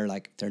people are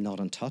like, they're not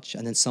in touch.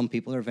 And then some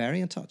people are very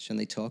in touch and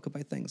they talk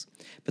about things.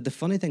 But the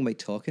funny thing about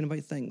talking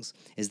about things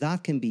is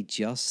that can be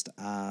just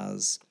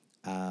as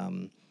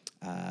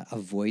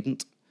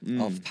avoidant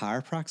of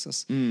power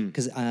praxis.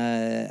 Because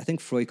I think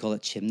Freud called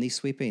it chimney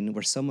sweeping,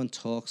 where someone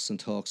talks and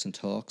talks and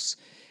talks,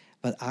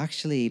 but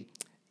actually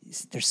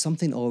there's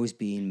something always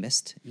being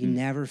missed. You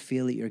never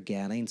feel that you're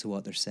getting to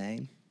what they're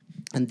saying.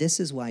 And this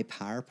is why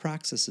power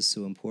praxis is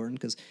so important,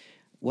 because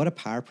what a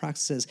power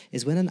praxis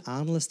is when an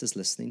analyst is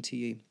listening to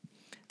you,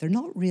 they're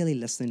not really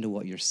listening to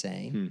what you're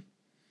saying,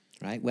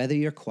 right? Whether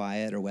you're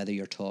quiet or whether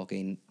you're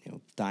talking,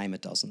 dime a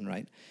dozen,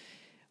 right?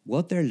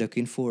 What they're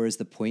looking for is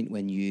the point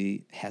when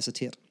you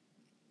hesitate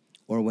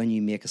or when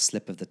you make a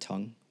slip of the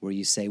tongue, where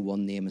you say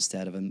one name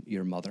instead of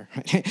your mother,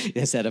 right?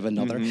 Instead of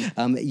another.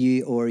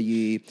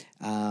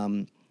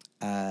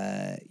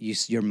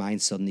 Your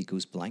mind suddenly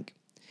goes blank.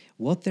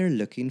 What they're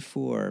looking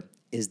for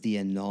is the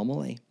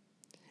anomaly,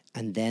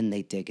 and then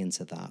they dig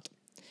into that.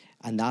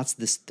 And that's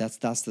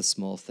the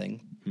small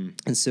thing.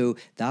 And so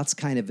that's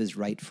kind of is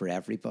right for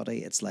everybody.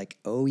 It's like,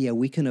 oh yeah,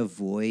 we can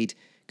avoid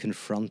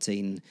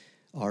confronting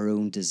our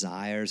own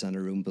desires and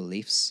our own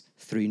beliefs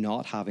through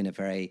not having a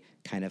very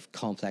kind of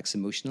complex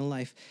emotional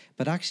life.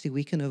 But actually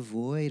we can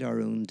avoid our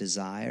own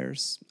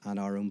desires and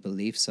our own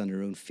beliefs and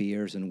our own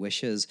fears and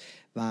wishes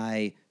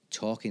by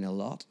talking a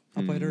lot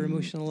about our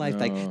emotional life.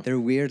 Like they're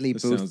weirdly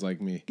both. Sounds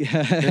like me.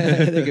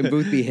 They can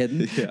both be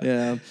hidden.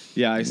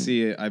 Yeah. I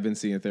see it. I've been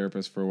seeing a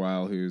therapist for a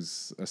while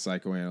who's a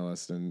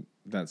psychoanalyst, and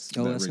that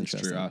rings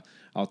true.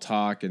 I'll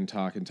talk and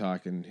talk and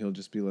talk, and he'll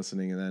just be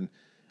listening, and then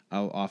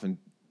I'll often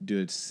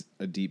do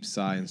a deep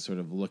sigh and sort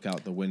of look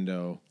out the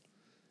window,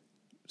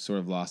 sort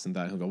of lost in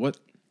thought. He'll go, "What?"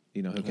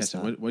 He'll catch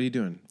it. What are you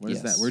doing? What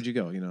is that? Where'd you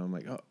go? I'm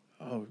like,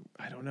 oh,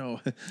 I don't know.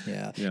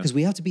 Yeah, because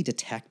we have to be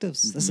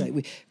detectives.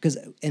 Because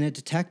in a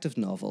detective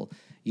novel,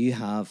 you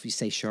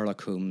say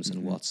Sherlock Holmes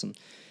and Watson.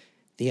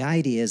 The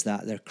idea is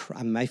that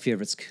my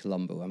favorite's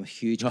Columbo. I'm a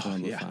huge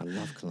Columbo fan. I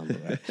love Columbo.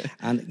 Right?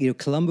 And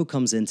Columbo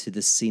comes into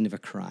the scene of a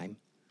crime.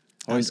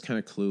 Always kind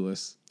of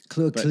clueless.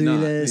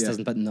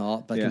 Clueless,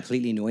 but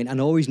completely knowing, and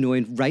always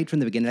knowing right from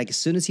the beginning. Like as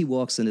soon as he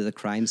walks into the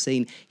crime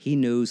scene, he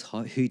knows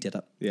who did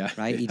it. Yeah,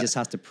 right. He just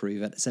has to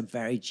prove it. It's a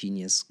very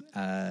genius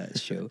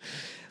show.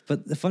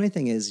 But the funny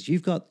thing is,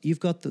 you've got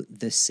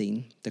the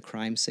scene, the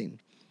crime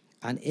scene,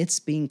 and it's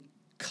being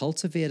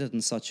cultivated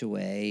in such a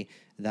way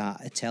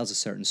that it tells a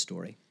certain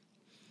story,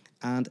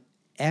 and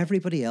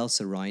everybody else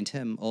around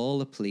him, all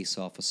the police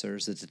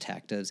officers, the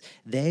detectives,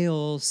 they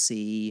all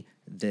see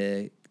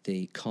the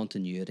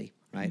continuity.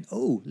 Right.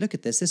 Oh, look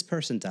at this. This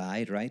person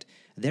died. Right.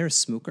 They're a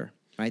smoker.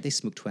 Right. They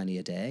smoke 20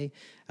 a day.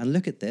 And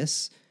look at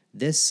this.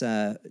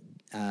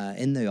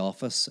 In the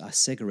office, a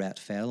cigarette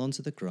fell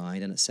onto the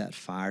ground and it set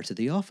fire to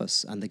the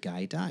office, and the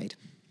guy died.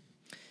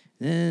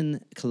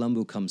 Then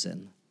Columbo comes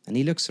in and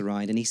he looks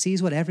around and he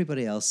sees what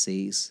everybody else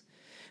sees,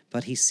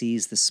 but he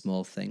sees the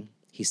small thing.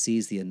 He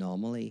sees the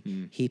anomaly.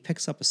 He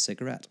picks up a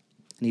cigarette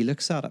and he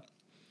looks at it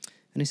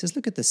and he says,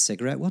 "Look at this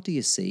cigarette. What do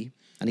you see?"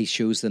 And he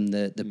shows them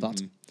the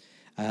butt,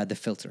 the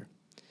filter.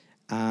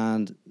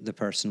 And the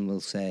person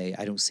will say,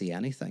 "I don't see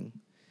anything."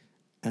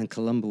 And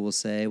Columbo will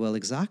say, "Well,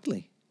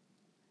 exactly.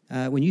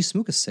 When you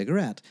smoke a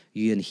cigarette,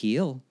 you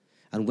inhale.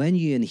 And when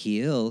you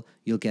inhale,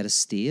 you'll get a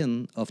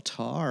stain of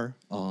tar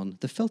on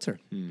the filter.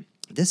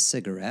 This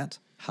cigarette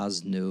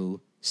has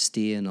no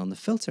stain on the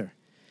filter.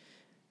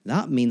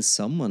 That means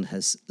someone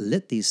has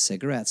lit these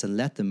cigarettes and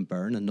let them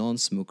burn, a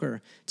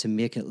non-smoker, to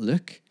make it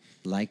look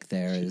like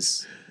there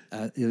was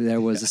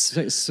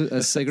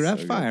a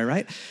cigarette fire,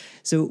 right?"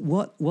 So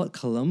what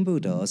Columbo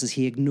does is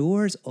he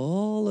ignores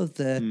all of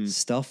the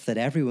stuff that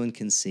everyone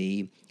can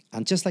see,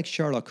 and just like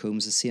Sherlock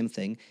Holmes, the same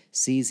thing,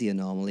 sees the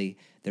anomaly.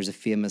 There's a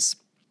famous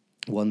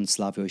one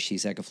Slavoj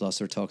Žižek, a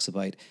philosopher, talks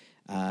about.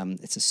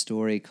 It's a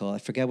story called, I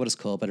forget what it's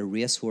called, but a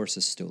racehorse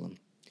is stolen,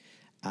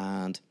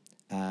 and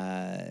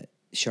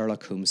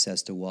Sherlock Holmes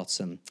says to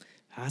Watson,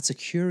 "That's a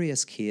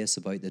curious case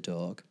about the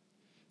dog."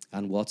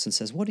 And Watson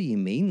says, "What do you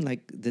mean?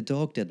 Like, the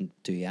dog didn't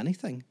do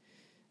anything."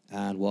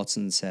 And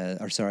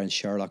and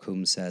Sherlock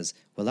Holmes says,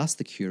 "Well, that's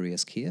the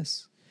curious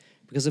case."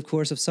 Because, of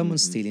course, if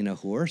someone's stealing a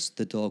horse,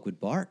 the dog would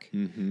bark.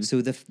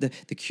 So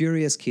the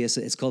curious case,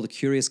 it's called the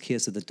curious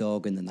case of the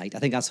dog in the night. I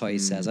think that's how he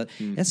says it.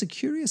 It's a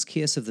curious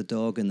case of the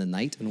dog in the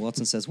night. And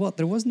Watson says, "What?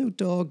 There was no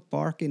dog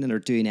barking or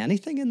doing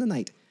anything in the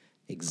night?"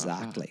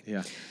 Exactly.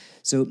 Yeah.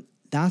 So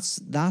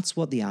that's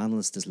what the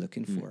analyst is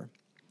looking for,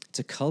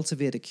 to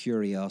cultivate a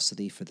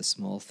curiosity for the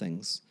small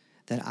things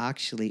that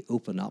actually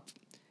open up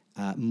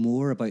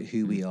more about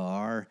who we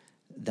are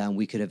than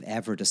we could have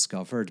ever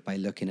discovered by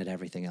looking at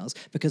everything else.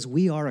 Because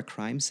we are a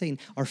crime scene.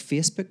 Our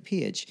Facebook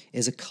page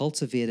is a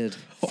cultivated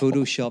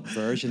Photoshop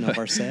version of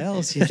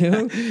ourselves, you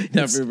know?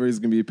 Now everybody's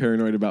going to be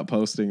paranoid about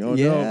posting. Oh,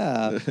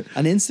 no.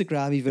 And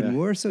Instagram even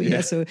more. So,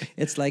 so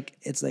it's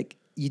like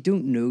you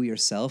don't know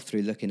yourself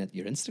through looking at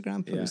your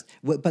Instagram post.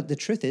 Yeah. But the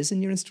truth is,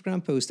 in your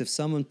Instagram post, if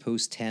someone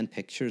posts 10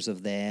 pictures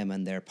of them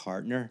and their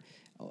partner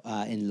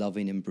in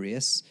loving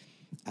embrace,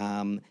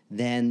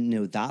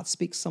 then that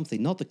speaks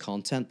something, not the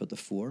content, but the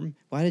form.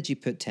 Why did you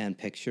put 10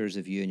 pictures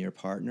of you and your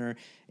partner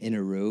in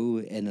a row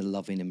in a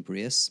loving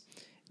embrace?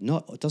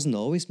 It doesn't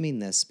always mean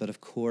this, but of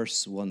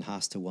course one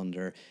has to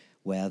wonder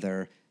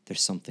whether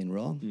there's something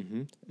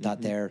wrong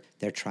that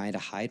they're trying to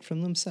hide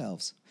from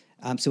themselves.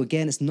 So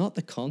again, it's not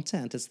the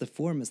content, it's the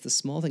form, it's the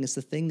small thing, it's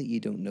the thing that you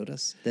don't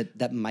notice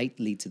that might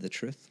lead to the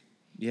truth.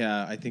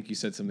 Yeah, I think you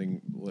said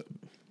something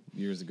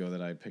years ago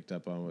that I picked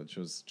up on, which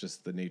was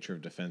just the nature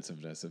of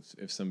defensiveness.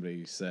 If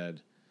somebody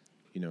said,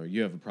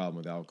 you have a problem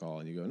with alcohol,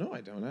 and you go, "No,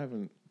 I don't. I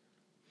haven't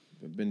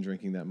been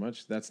drinking that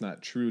much." That's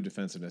not true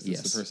defensiveness.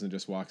 It's the person that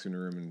just walks in a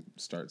room and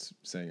starts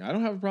saying, "I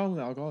don't have a problem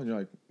with alcohol," and you're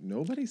like,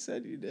 "Nobody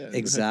said you did."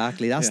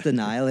 Exactly. That's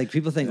denial. Like,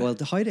 people think, well,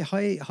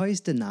 how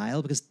is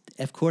denial? Because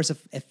of course,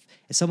 if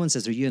someone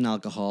says, "Are you an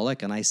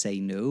alcoholic?" and I say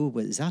no,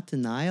 but is that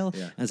denial?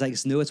 Yeah. And it's like,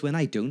 no, it's when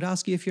I don't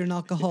ask you if you're an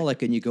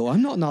alcoholic and you go,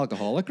 "I'm not an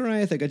alcoholic or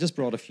anything. I just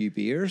brought a few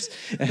beers."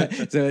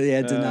 So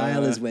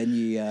denial is when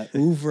you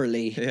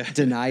overly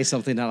deny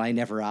something that I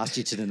never asked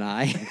you to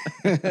deny.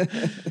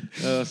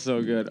 Oh,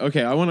 so good.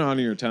 Okay, I want to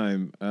honor your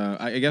time.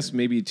 I guess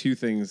maybe two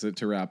things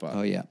to wrap up.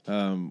 Oh, yeah.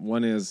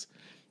 One is,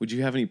 would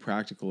you have any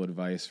practical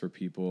advice for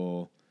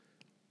people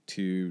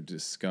to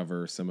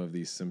discover some of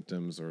these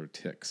symptoms or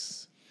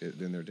tics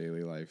in their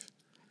daily life?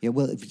 Yeah,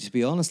 well, to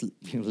be honest,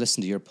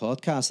 listen to your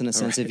podcast in a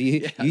sense. If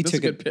you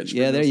took a pitch.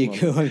 Yeah, there you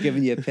go. I'm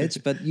giving you a pitch,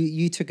 but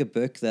you took a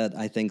book that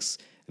I think's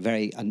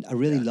a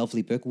really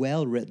lovely book,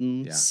 well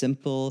written,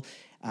 simple,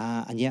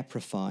 and yet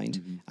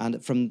profound.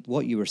 And from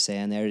what you were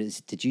saying there,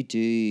 did you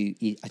do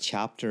a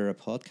chapter, a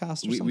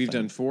podcast, or something? We've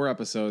done 4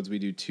 episodes. We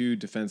do 2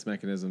 defense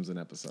mechanisms an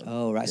episode.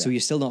 Oh, right. Yeah. So you're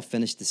still not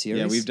finished the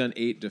series? Yeah, we've done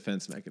 8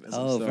 defense mechanisms.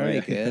 Oh, so,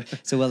 very good.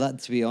 So,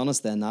 to be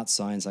honest, then that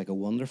sounds like a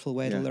wonderful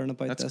way to learn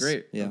about this. That's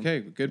great. Yeah. Okay,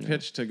 good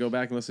pitch to go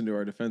back and listen to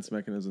our defense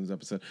mechanisms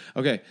episode.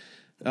 Okay,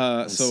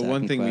 so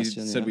one thing we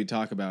said we'd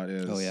talk about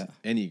is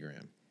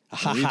Enneagram.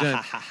 We've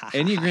done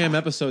Enneagram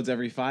episodes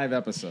every 5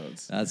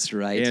 episodes. That's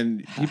right.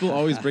 And people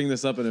always bring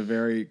this up in a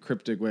very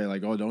cryptic way,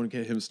 like, "Oh, don't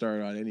get him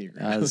started on Enneagram."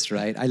 That's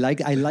right. I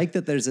like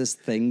that there's this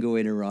thing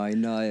going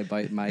around now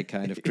about my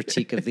kind of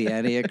critique of the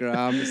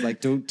Enneagram. It's like,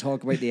 don't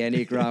talk about the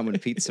Enneagram when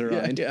Pete's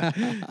around.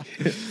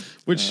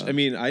 Which, I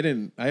mean, I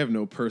have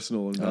no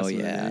personal investment. Oh,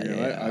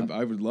 yeah.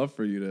 I would love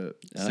for you to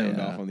sound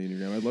off on the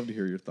Enneagram. I'd love to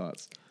hear your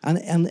thoughts.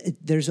 And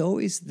there's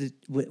always,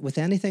 with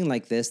anything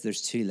like this,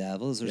 there's 2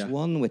 levels. There's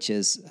one which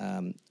is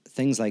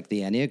things like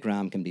the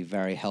Enneagram can be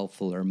very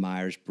helpful, or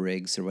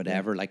Myers-Briggs or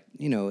whatever. Like,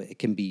 it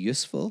can be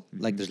useful.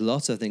 Like, there's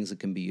lots of things that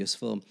can be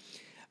useful.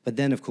 But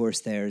then, of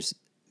course, there's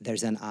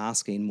then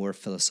asking more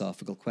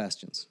philosophical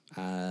questions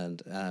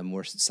and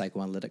more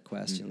psychoanalytic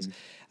questions.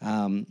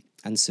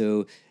 And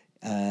so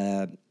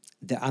the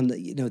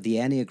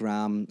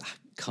Enneagram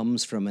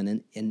comes from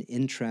an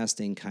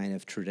interesting kind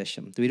of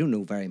tradition. We don't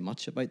know very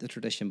much about the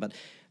tradition, but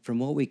from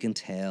what we can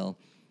tell,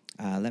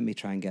 let me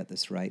try and get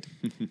this right.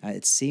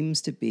 It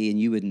seems to be, and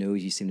you would know,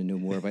 you seem to know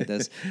more about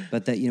this,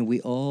 but that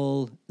we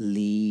all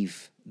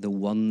leave the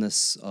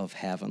oneness of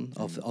heaven,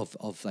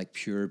 of like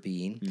pure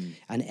being,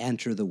 and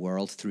enter the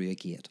world through a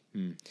gate.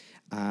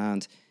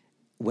 And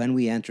when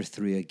we enter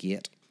through a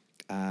gate,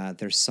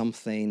 there's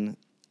something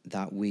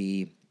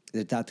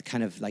that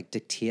kind of like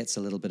dictates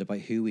a little bit about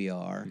who we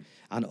are,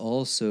 and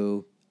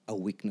also a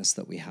weakness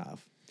that we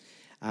have.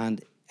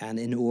 And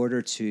in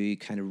order to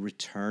kind of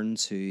return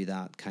to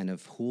that kind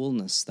of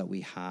wholeness that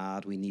we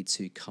had, we need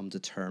to come to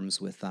terms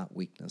with that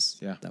weakness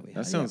that we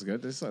had. That sounds good.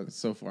 This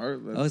so far,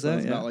 that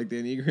sounds about like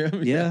the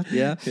Enneagram.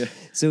 Yeah.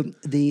 So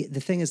the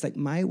thing is, like,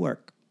 my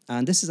work,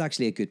 and this is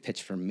actually a good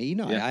pitch for me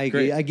now. Yeah, I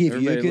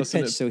gave you a good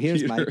pitch, so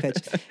here's my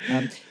pitch.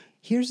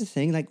 Here's the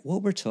thing, like,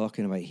 what we're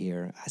talking about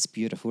here, that's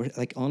beautiful.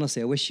 Like,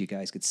 honestly, I wish you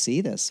guys could see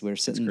this. We're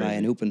sitting by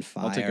an open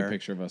fire. I'll take a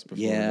picture of us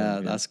before.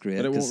 Yeah, that's great.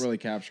 But it won't really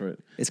capture it.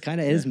 It's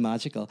kind of, it is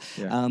magical.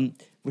 Yeah.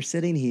 We're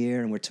sitting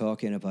here and we're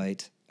talking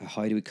about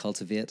how do we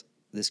cultivate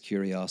this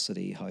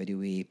curiosity? How do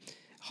we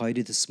how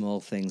do the small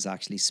things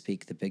actually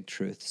speak the big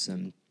truths,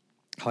 and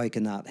how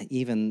can that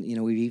even,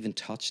 we've even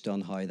touched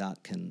on how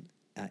that can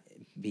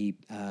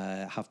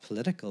have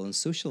political and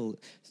social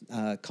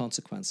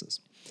consequences.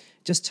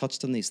 Just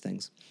touched on these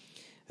things.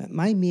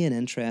 My main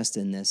interest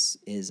in this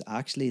is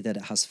actually that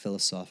it has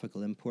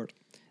philosophical import.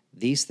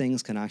 These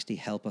things can actually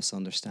help us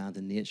understand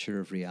the nature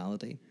of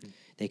reality.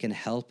 They can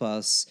help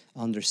us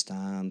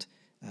understand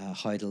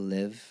how to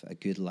live a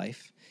good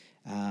life.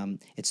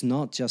 It's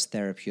not just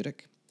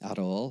therapeutic at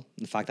all.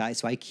 In fact,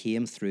 I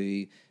came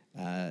through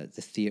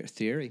the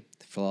theory,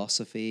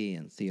 philosophy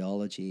and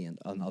theology and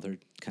other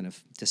kind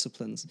of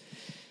disciplines.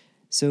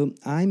 So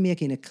I'm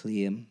making a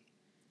claim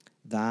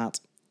that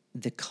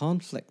the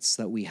conflicts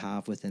that we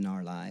have within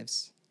our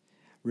lives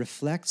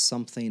reflect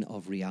something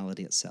of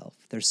reality itself.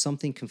 There's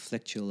something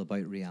conflictual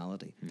about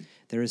reality.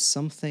 There is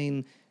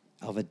something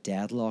of a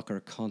deadlock or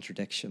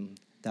contradiction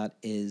that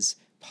is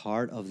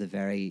part of the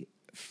very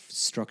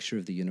structure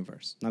of the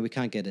universe. Now, we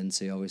can't get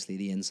into, obviously,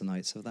 the ins and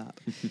outs of that.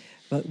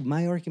 But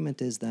my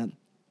argument is that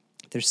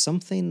there's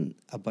something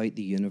about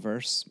the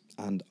universe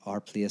and our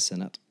place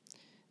in it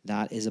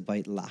that is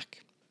about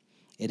lack.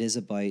 It is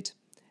about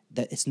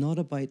that. It's not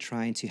about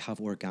trying to have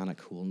organic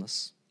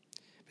wholeness,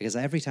 because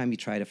every time you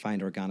try to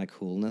find organic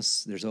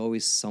wholeness, there's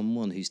always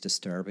someone who's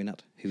disturbing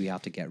it, who we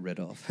have to get rid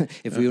of.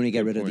 If we only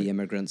get rid of the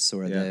immigrants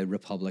or the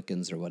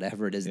Republicans or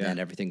whatever it is, then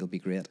everything will be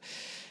great.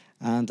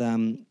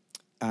 And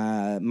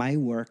my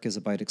work is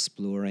about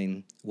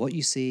exploring what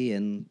you see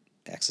in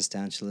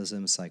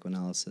existentialism,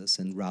 psychoanalysis,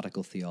 and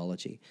radical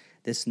theology.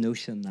 This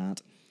notion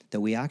that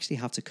we actually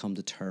have to come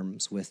to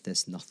terms with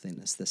this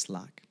nothingness, this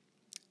lack.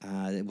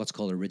 What's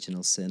called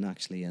original sin,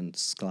 actually, in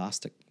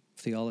scholastic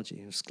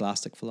theology, or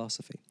scholastic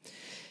philosophy.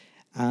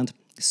 And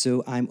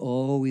so I'm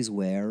always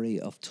wary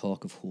of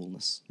talk of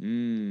wholeness.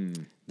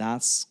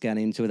 That's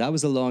getting to it. That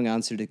was a long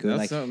answer to go.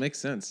 It makes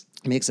sense.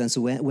 Makes sense.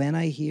 So when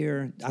I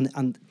hear,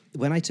 and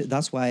when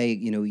that's why,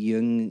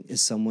 Jung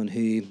is someone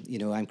who,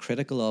 I'm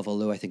critical of,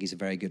 although I think he's a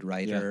very good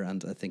writer,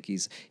 and I think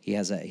he's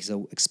a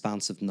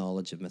expansive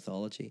knowledge of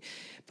mythology.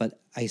 But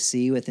I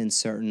see within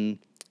certain,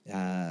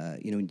 the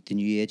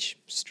New Age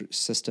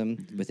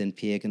system, within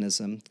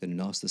paganism, the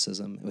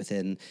Gnosticism,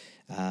 within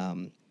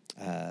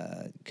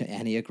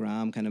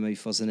Enneagram kind of maybe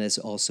fuzziness,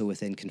 also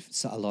within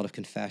a lot of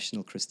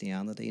confessional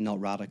Christianity, not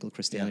radical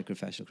Christianity,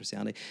 confessional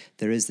Christianity.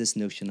 There is this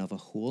notion of a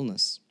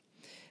wholeness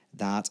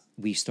that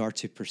we start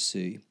to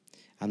pursue.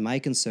 And my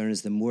concern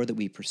is the more that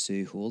we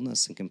pursue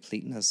wholeness and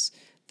completeness,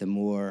 the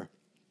more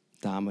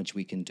damage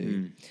we can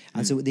do.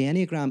 And so the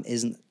Enneagram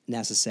isn't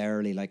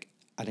necessarily like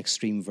an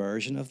extreme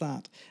version of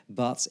that.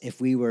 But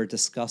if we were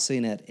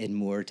discussing it in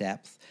more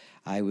depth,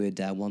 I would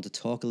want to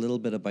talk a little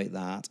bit about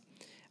that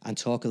and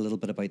talk a little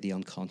bit about the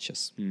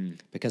unconscious.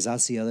 Because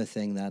that's the other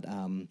thing that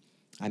I'm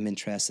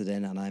interested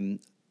in, and I'm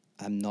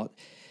not...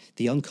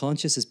 The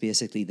unconscious is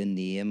basically the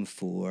name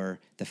for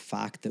the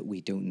fact that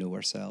we don't know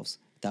ourselves,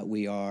 that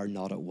we are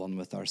not at one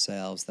with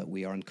ourselves, that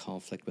we are in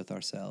conflict with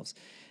ourselves.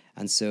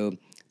 And so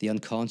the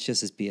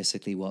unconscious is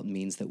basically what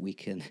means that we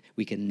can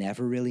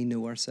never really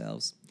know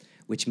ourselves,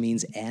 which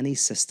means any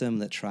system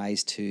that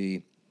tries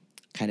to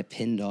kind of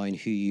pin down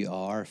who you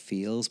are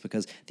fails,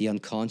 because the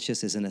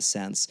unconscious is, in a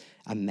sense,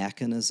 a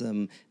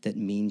mechanism that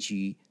means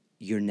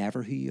you're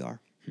never who you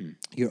are.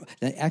 The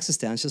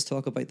existentialists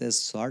talk about this.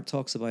 Sartre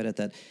talks about it,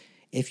 that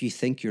if you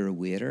think you're a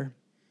waiter,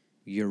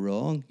 you're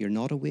wrong. You're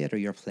not a waiter.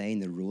 You're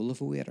playing the role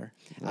of a waiter.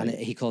 Right. And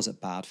he calls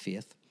it bad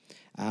faith.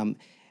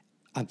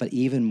 But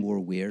even more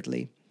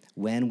weirdly,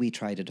 when we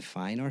try to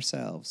define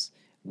ourselves,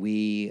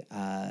 we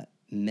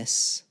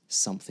miss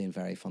something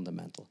very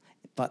fundamental.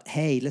 But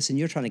hey, listen,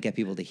 you're trying to get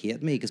people to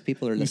hate me because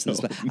people are listening.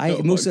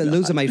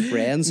 Loads of my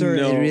friends are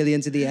really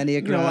into the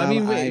Enneagram. No,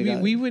 I mean,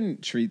 we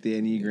wouldn't treat the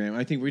Enneagram.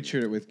 I think we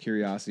treat it with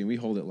curiosity. We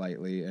hold it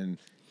lightly and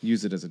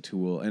use it as a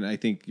tool. And I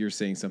think you're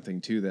saying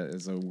something too that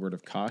is a word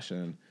of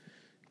caution.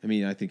 I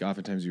mean, I think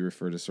oftentimes you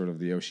refer to sort of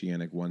the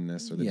oceanic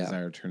oneness or the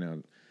desire to turn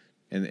out.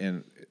 And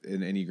in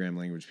Enneagram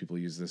language, people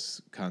use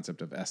this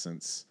concept of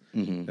essence,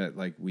 that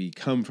like we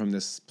come from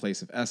this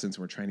place of essence.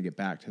 And we're trying to get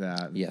back to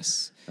that.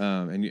 Yes.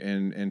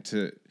 And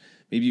to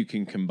maybe you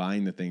can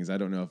combine the things. I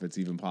don't know if it's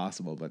even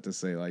possible, but to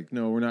say like,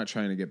 no, we're not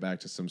trying to get back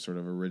to some sort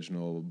of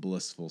original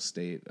blissful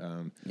state.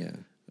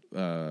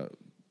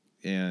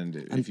 And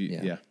if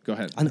you, go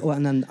ahead.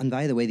 And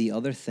by the way, the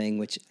other thing,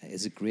 which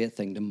is a great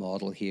thing to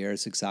model here,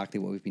 is exactly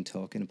what we've been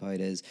talking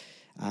about, is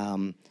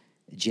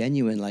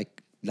genuine,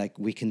 like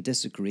we can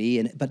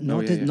disagree, but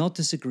not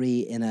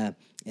disagree in a,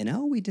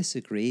 we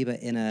disagree, but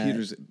in a...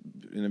 Peter's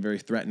in a very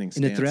threatening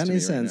stance. In a threatening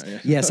sense. Right now,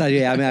 Yes, I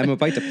mean, I'm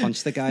about to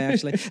punch the guy,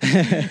 actually.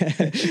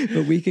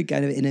 But we could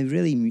kind of,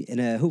 in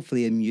a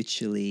hopefully a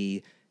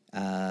mutually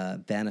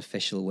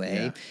beneficial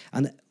way. Yeah.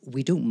 And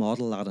we don't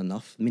model that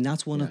enough. I mean,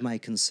 that's one of my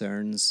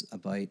concerns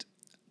about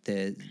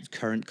the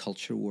current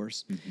culture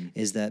wars,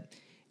 is that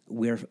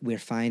we're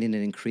finding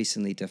it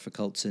increasingly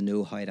difficult to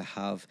know how to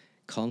have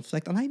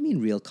conflict, and I mean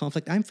real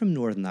conflict. I'm from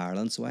Northern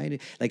Ireland, so we're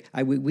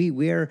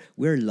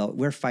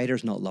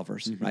fighters, not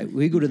lovers, right?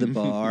 We go to the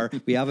bar,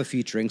 we have a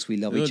few drinks, we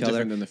love each other.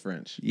 Different than the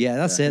French. Yeah,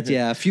 that's it.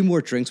 Yeah, a few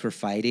more drinks, we're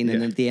fighting,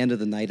 and at the end of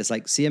the night, it's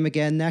like, see him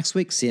again next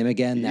week, see him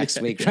again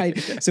next week, right?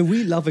 So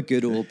we love a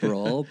good old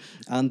brawl,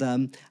 and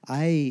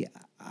I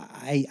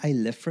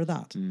live for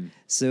that.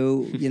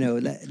 So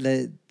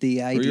the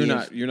idea.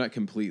 Well, you're not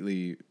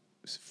completely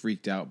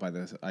freaked out by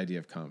the idea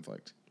of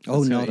conflict.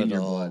 Oh, not at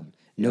all.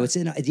 No,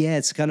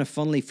 it's kind of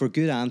funnily, for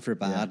good and for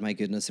bad. My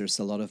goodness, there's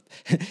a lot of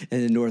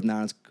in Northern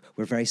Ireland.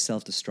 We're very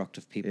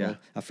self-destructive people. Yeah.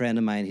 A friend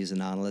of mine who's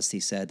an analyst, he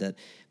said that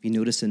if you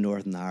notice in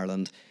Northern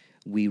Ireland,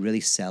 we really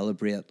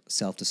celebrate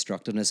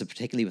self-destructiveness,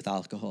 particularly with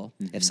alcohol.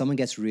 If someone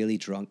gets really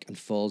drunk and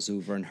falls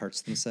over and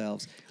hurts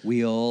themselves,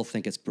 we all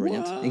think it's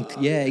brilliant.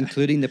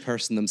 Including the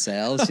person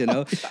themselves,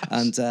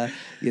 And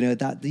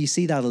that you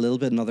see that a little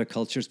bit in other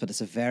cultures, but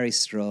it's a very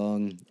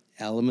strong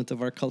element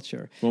of our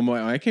culture. Well,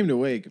 when I came to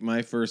Wake,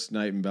 my first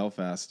night in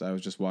Belfast, I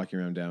was just walking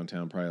around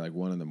downtown, probably like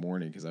 1 a.m.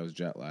 because I was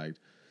jet lagged,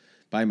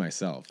 by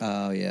myself.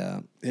 Oh,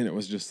 yeah. And it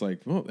was just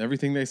like, well,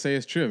 everything they say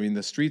is true. I mean,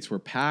 the streets were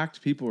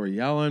packed. People were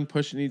yelling,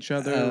 pushing each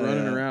other,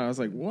 running around. I was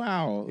like,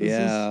 wow.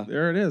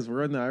 There it is.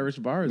 We're in the Irish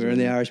bars. We're in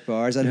the Irish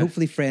bars. And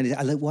hopefully friendly.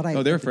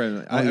 They're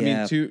friendly. I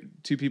mean,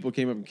 two people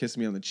came up and kissed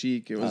me on the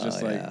cheek. It was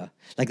just like... Yeah.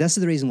 Like, that's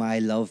the reason why I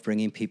love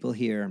bringing people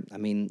here. I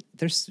mean,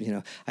 there's,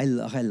 I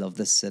love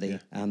this city. Yeah.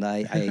 And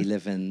I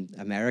live in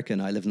America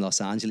and I live in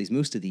Los Angeles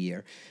most of the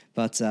year.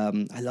 But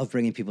I love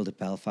bringing people to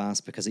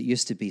Belfast because it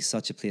used to be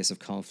such a place of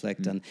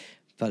conflict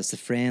but it's the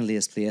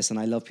friendliest place, and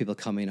I love people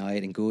coming out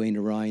and going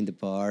around the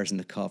bars and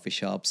the coffee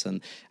shops,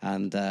 and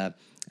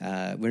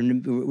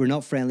we're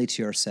not friendly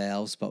to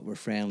ourselves, but we're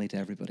friendly to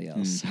everybody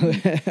else.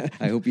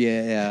 I hope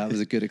it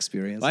was a good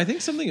experience. Well, I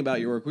think something about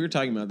your work. We were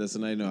talking about this,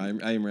 and I know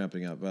I am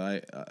ramping up,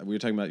 but we were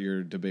talking about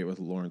your debate with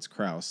Lawrence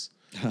Krauss,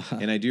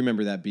 and I do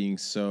remember that being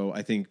so.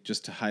 I think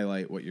just to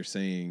highlight what you're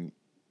saying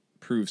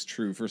proves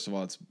true. First of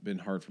all, it's been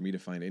hard for me to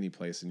find any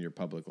place in your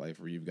public life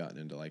where you've gotten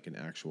into like an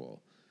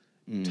actual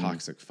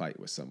toxic fight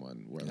with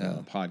someone, whether on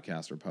a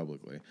podcast or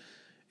publicly.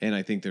 And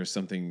I think there's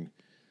something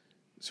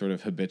sort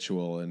of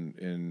habitual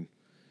in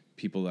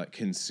people that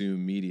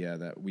consume media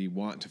that we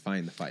want to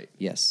find the fight.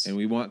 Yes. And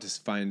we want to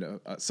find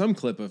some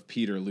clip of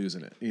Peter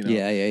losing it,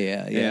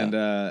 Yeah. And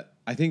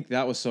I think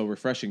that was so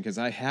refreshing because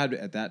I had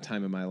at that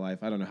time in my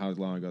life, I don't know how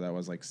long ago that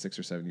was, like 6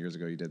 or 7 years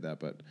ago you did that,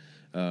 but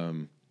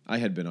I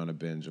had been on a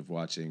binge of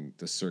watching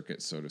the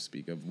circuit, so to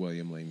speak, of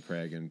William Lane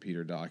Craig and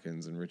Peter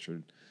Dawkins and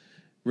Richard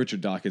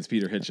Dawkins,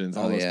 Peter Hitchens,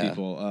 all those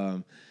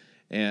people,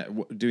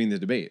 and doing the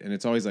debate. And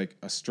it's always like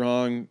a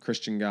strong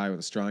Christian guy with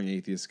a strong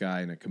atheist guy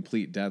and a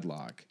complete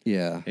deadlock.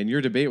 Yeah. And your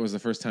debate was the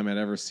first time I'd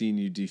ever seen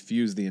you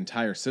defuse the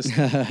entire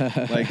system.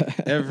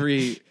 Like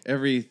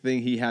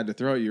everything he had to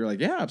throw at you, you're like,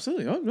 yeah,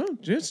 absolutely. Oh, no,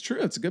 it's true.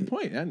 It's a good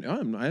point. I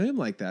am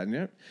like that.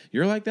 And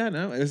you're like that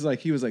now. It's like,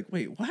 he was like,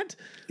 wait, what?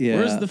 Yeah.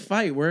 Where's the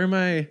fight? Where am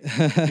I?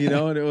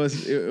 And it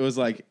was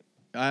like,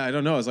 I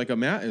don't know. It's like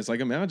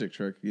a magic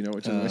trick,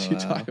 which is what you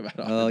talk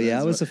about.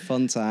 It was a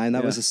fun time.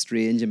 That was a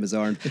strange and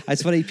bizarre.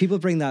 It's funny. People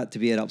bring that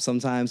debate up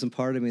sometimes, and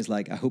part of me is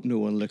like, I hope no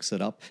one looks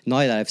it up. Now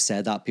that I've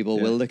said that, people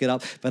will look it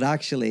up. But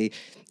actually,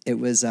 it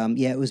was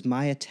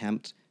my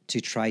attempt to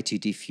try to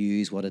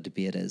diffuse what a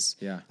debate is,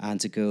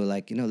 and to go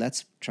like,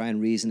 let's try and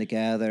reason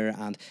together.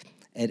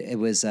 And it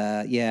was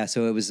so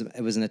it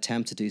was an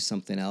attempt to do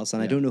something else,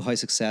 and I don't know how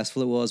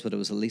successful it was, but it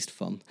was at least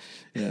fun.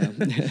 Yeah.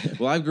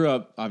 Well, I grew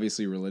up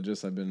obviously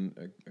religious. I've been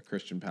a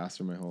Christian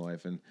pastor my whole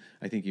life, and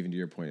I think even to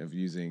your point of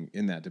using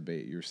in that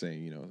debate, you're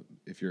saying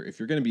if you're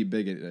going to be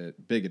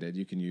bigoted,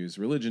 you can use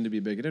religion to be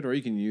bigoted, or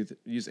you can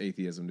use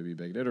atheism to be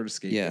bigoted, or to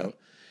scapegoat. Yeah.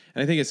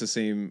 And I think it's the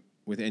same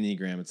with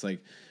Enneagram. It's like,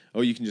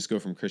 you can just go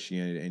from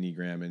Christianity to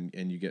Enneagram,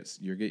 and you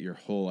get your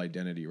whole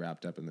identity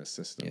wrapped up in this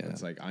system. Yeah.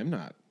 It's like, I'm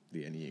not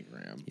the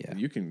Enneagram. Yeah.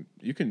 You can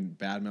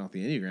badmouth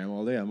the Enneagram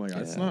all day. I'm like,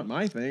 that's not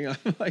my thing. I'm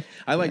like,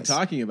 I like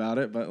talking about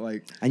it, but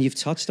like. And you've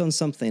touched on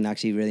something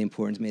actually really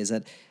important to me, is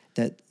that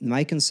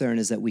my concern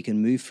is that we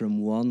can move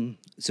from one.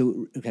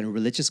 So kind of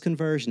religious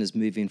conversion is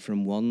moving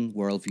from one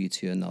worldview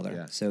to another.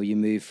 Yeah. So you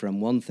move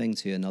from one thing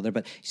to another,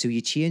 but so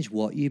you change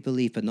what you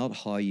believe, but not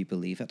how you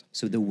believe it.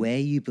 So the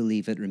way you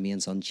believe it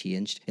remains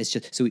unchanged. It's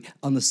just, so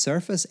on the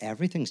surface,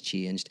 everything's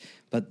changed,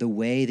 but the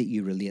way that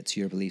you relate to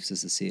your beliefs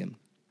is the same.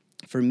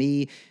 For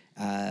me,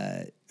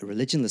 a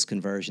religionless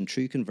conversion,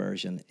 true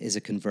conversion, is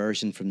a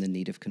conversion from the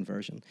need of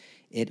conversion.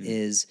 It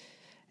is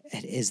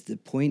the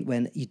point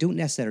when you don't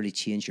necessarily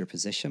change your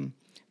position,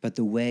 but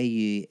the way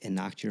you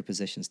enact your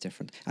position is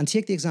different. And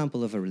take the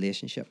example of a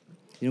relationship.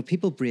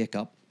 People break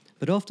up,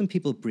 but often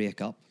people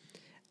break up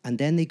and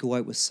then they go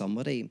out with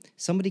somebody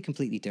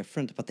completely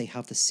different, but they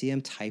have the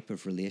same type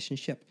of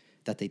relationship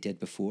that they did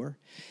before.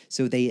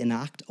 So they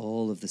enact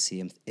all of the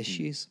same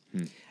issues.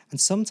 And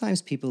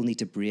sometimes people need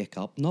to break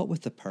up, not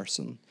with the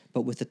person,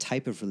 but with the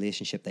type of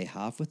relationship they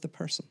have with the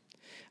person.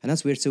 And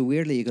that's weird. So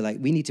weirdly, you go like,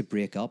 we need to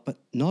break up, but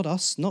not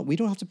us. We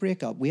don't have to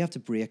break up. We have to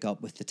break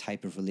up with the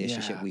type of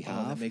relationship we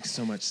have. That makes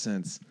so much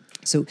sense.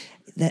 So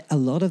a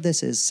lot of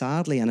this is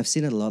sadly, and I've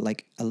seen it a lot,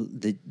 like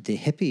the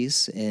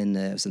hippies in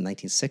it was the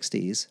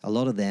 1960s, a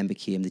lot of them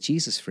became the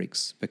Jesus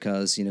freaks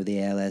because, the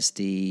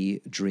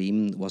LSD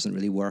dream wasn't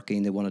really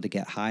working. They wanted to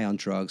get high on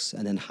drugs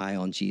and then high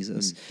on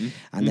Jesus. Mm-hmm.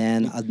 And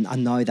then,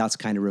 and now that's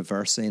kind of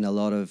reversing. A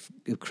lot of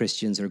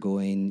Christians are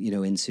going,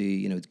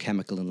 into,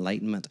 chemical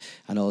enlightenment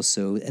and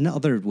also in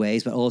other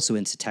ways, but also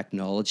into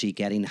technology,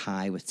 getting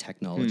high with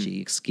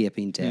technology,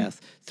 escaping death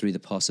through the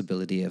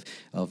possibility of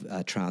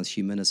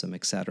transhumanism,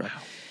 etc.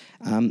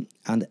 Wow.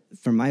 And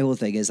for my whole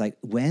thing is like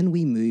when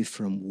we move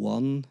from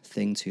one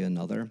thing to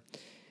another,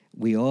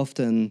 we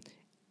often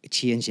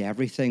change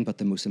everything but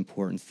the most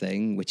important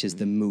thing, which is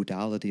the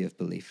modality of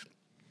belief.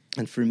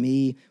 And for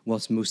me,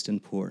 what's most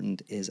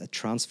important is a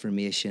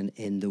transformation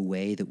in the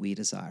way that we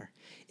desire,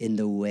 in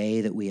the way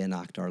that we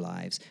enact our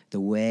lives, the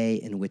way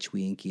in which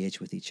we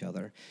engage with each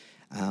other.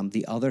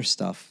 The other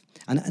stuff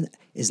and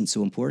isn't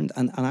so important.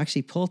 And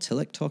actually, Paul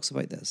Tillich talks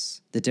about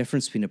this, the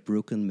difference between a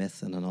broken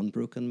myth and an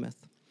unbroken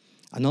myth.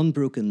 An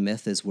unbroken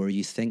myth is where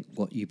you think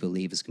what you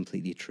believe is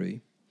completely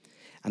true.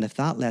 And if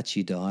that lets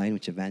you down,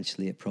 which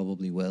eventually it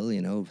probably will,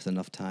 with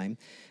enough time,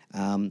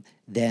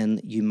 then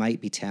you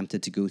might be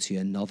tempted to go to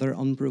another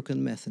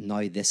unbroken myth. And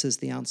now this is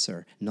the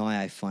answer. Now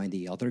I find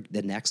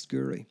the next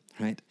guru,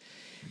 right?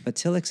 But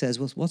Tillich says,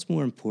 well, what's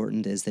more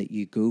important is that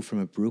you go from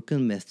a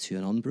broken myth to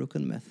an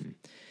unbroken myth.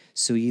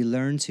 So you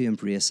learn to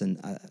embrace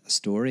a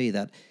story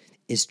that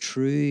is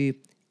true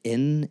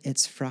in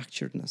its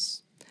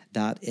fracturedness,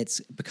 that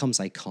it becomes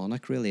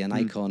iconic, really. An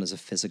icon is a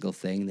physical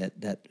thing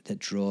that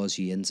draws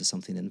you into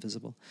something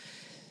invisible.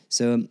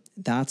 So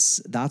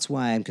that's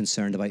why I'm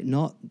concerned about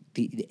not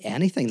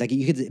anything. Like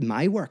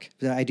my work,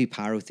 I do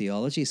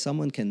parotheology.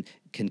 Someone can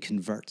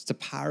convert to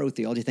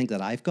parotheology, think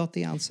that I've got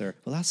the answer.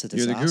 Well, that's a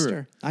disaster. You're the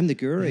guru. I'm the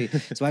guru.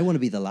 So I want to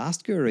be the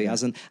last guru.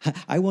 As in,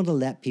 I want to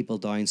let people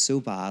down so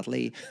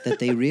badly that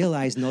they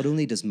realize not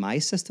only does my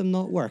system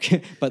not work,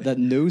 but that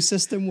no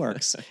system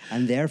works.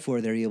 And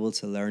therefore, they're able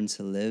to learn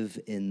to live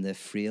in the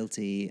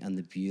frailty and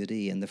the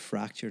beauty and the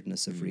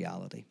fracturedness of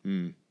reality.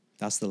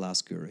 That's the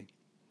last guru.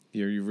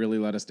 You really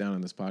let us down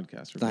on this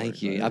podcast.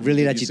 Thank you. I've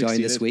really let you down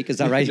this week. Is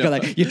that right?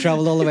 You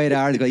traveled all the way to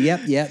Ireland. You go,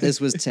 yep, this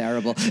was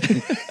terrible.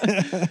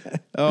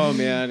 Oh,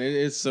 man.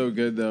 It's so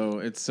good, though.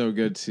 It's so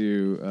good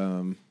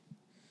to...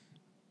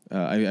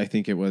 I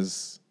think it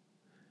was...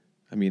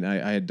 I mean,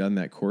 I had done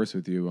that course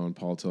with you on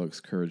Paul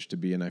Tillich's Courage to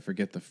Be, and I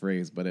forget the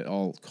phrase, but it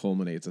all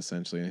culminates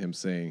essentially in him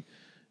saying,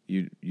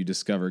 you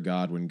discover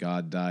God when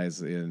God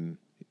dies in...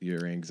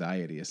 your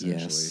anxiety,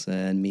 essentially. Yes,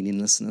 and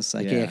meaninglessness.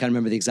 I can't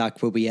remember the exact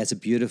quote, but it's a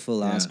beautiful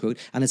last quote.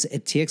 And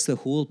it takes the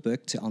whole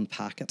book to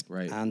unpack it.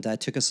 Right. And it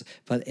took us,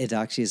 but it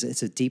actually is,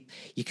 it's a deep,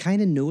 you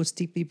kind of know it's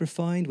deeply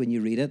profound when you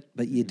read it,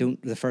 but you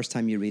don't, the first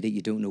time you read it,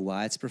 you don't know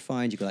why it's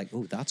profound. You go like,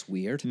 oh, that's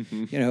weird.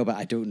 But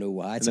I don't know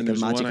why. It's and like a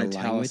magical language.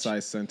 There's one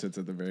italicized sentence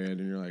at the very end,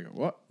 and you're like,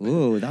 what?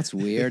 Oh, that's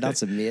weird.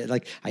 That's amazing.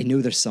 Like, I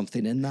know there's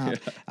something in that.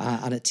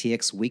 And it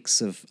takes weeks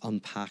of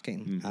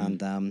unpacking. And,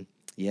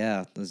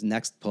 the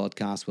next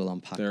podcast will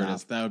unpack that. There it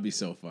is. That would be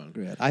so fun.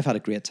 Great. I've had a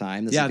great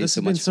time. This has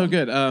been so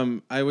good.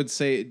 I would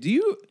say,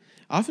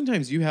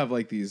 oftentimes you have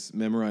like these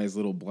memorized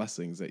little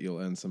blessings that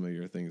you'll end some of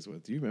your things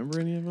with. Do you remember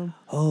any of them?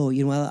 Oh,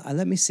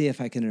 let me see if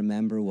I can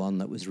remember one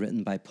that was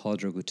written by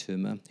Pádraig Ó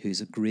Tuama,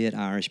 who's a great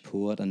Irish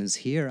poet and is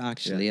here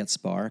actually at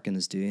Spark and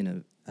is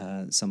doing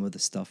some of the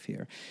stuff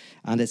here.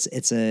 And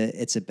it's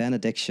a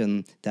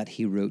benediction that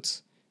he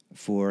wrote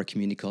for a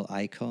community called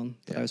Icon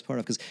that I was part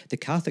of, because the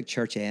Catholic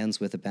Church ends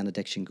with a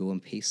benediction, go in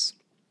peace.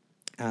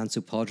 And so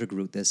Pádraig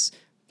wrote this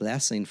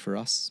blessing for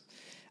us.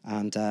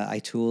 And I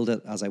told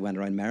it as I went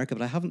around America,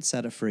 but I haven't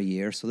said it for a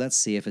year, so let's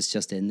see if it's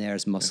just in there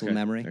as muscle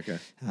memory. Okay.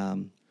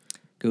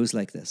 Goes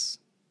like this.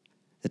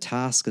 The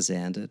task is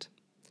ended.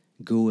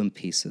 Go in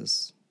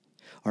pieces.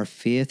 Our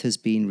faith has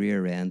been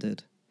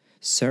rear-ended,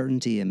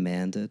 certainty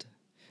amended,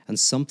 and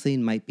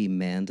something might be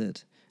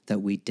mended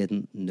that we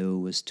didn't know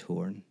was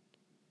torn.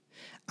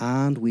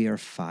 And we are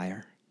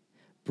fire,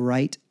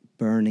 bright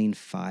burning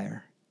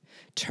fire,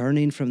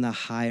 turning from the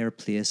higher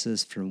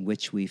places from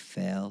which we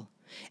fell,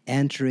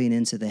 entering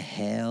into the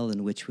hell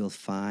in which we'll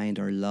find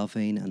our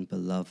loving and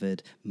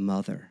beloved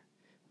mother,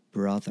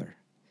 brother,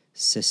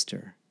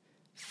 sister,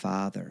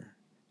 father,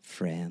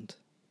 friend.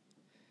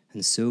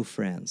 And so,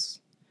 friends,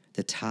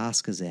 the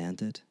task is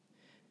ended.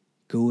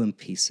 Go in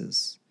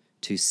pieces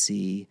to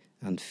see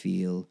and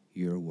feel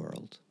your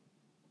world.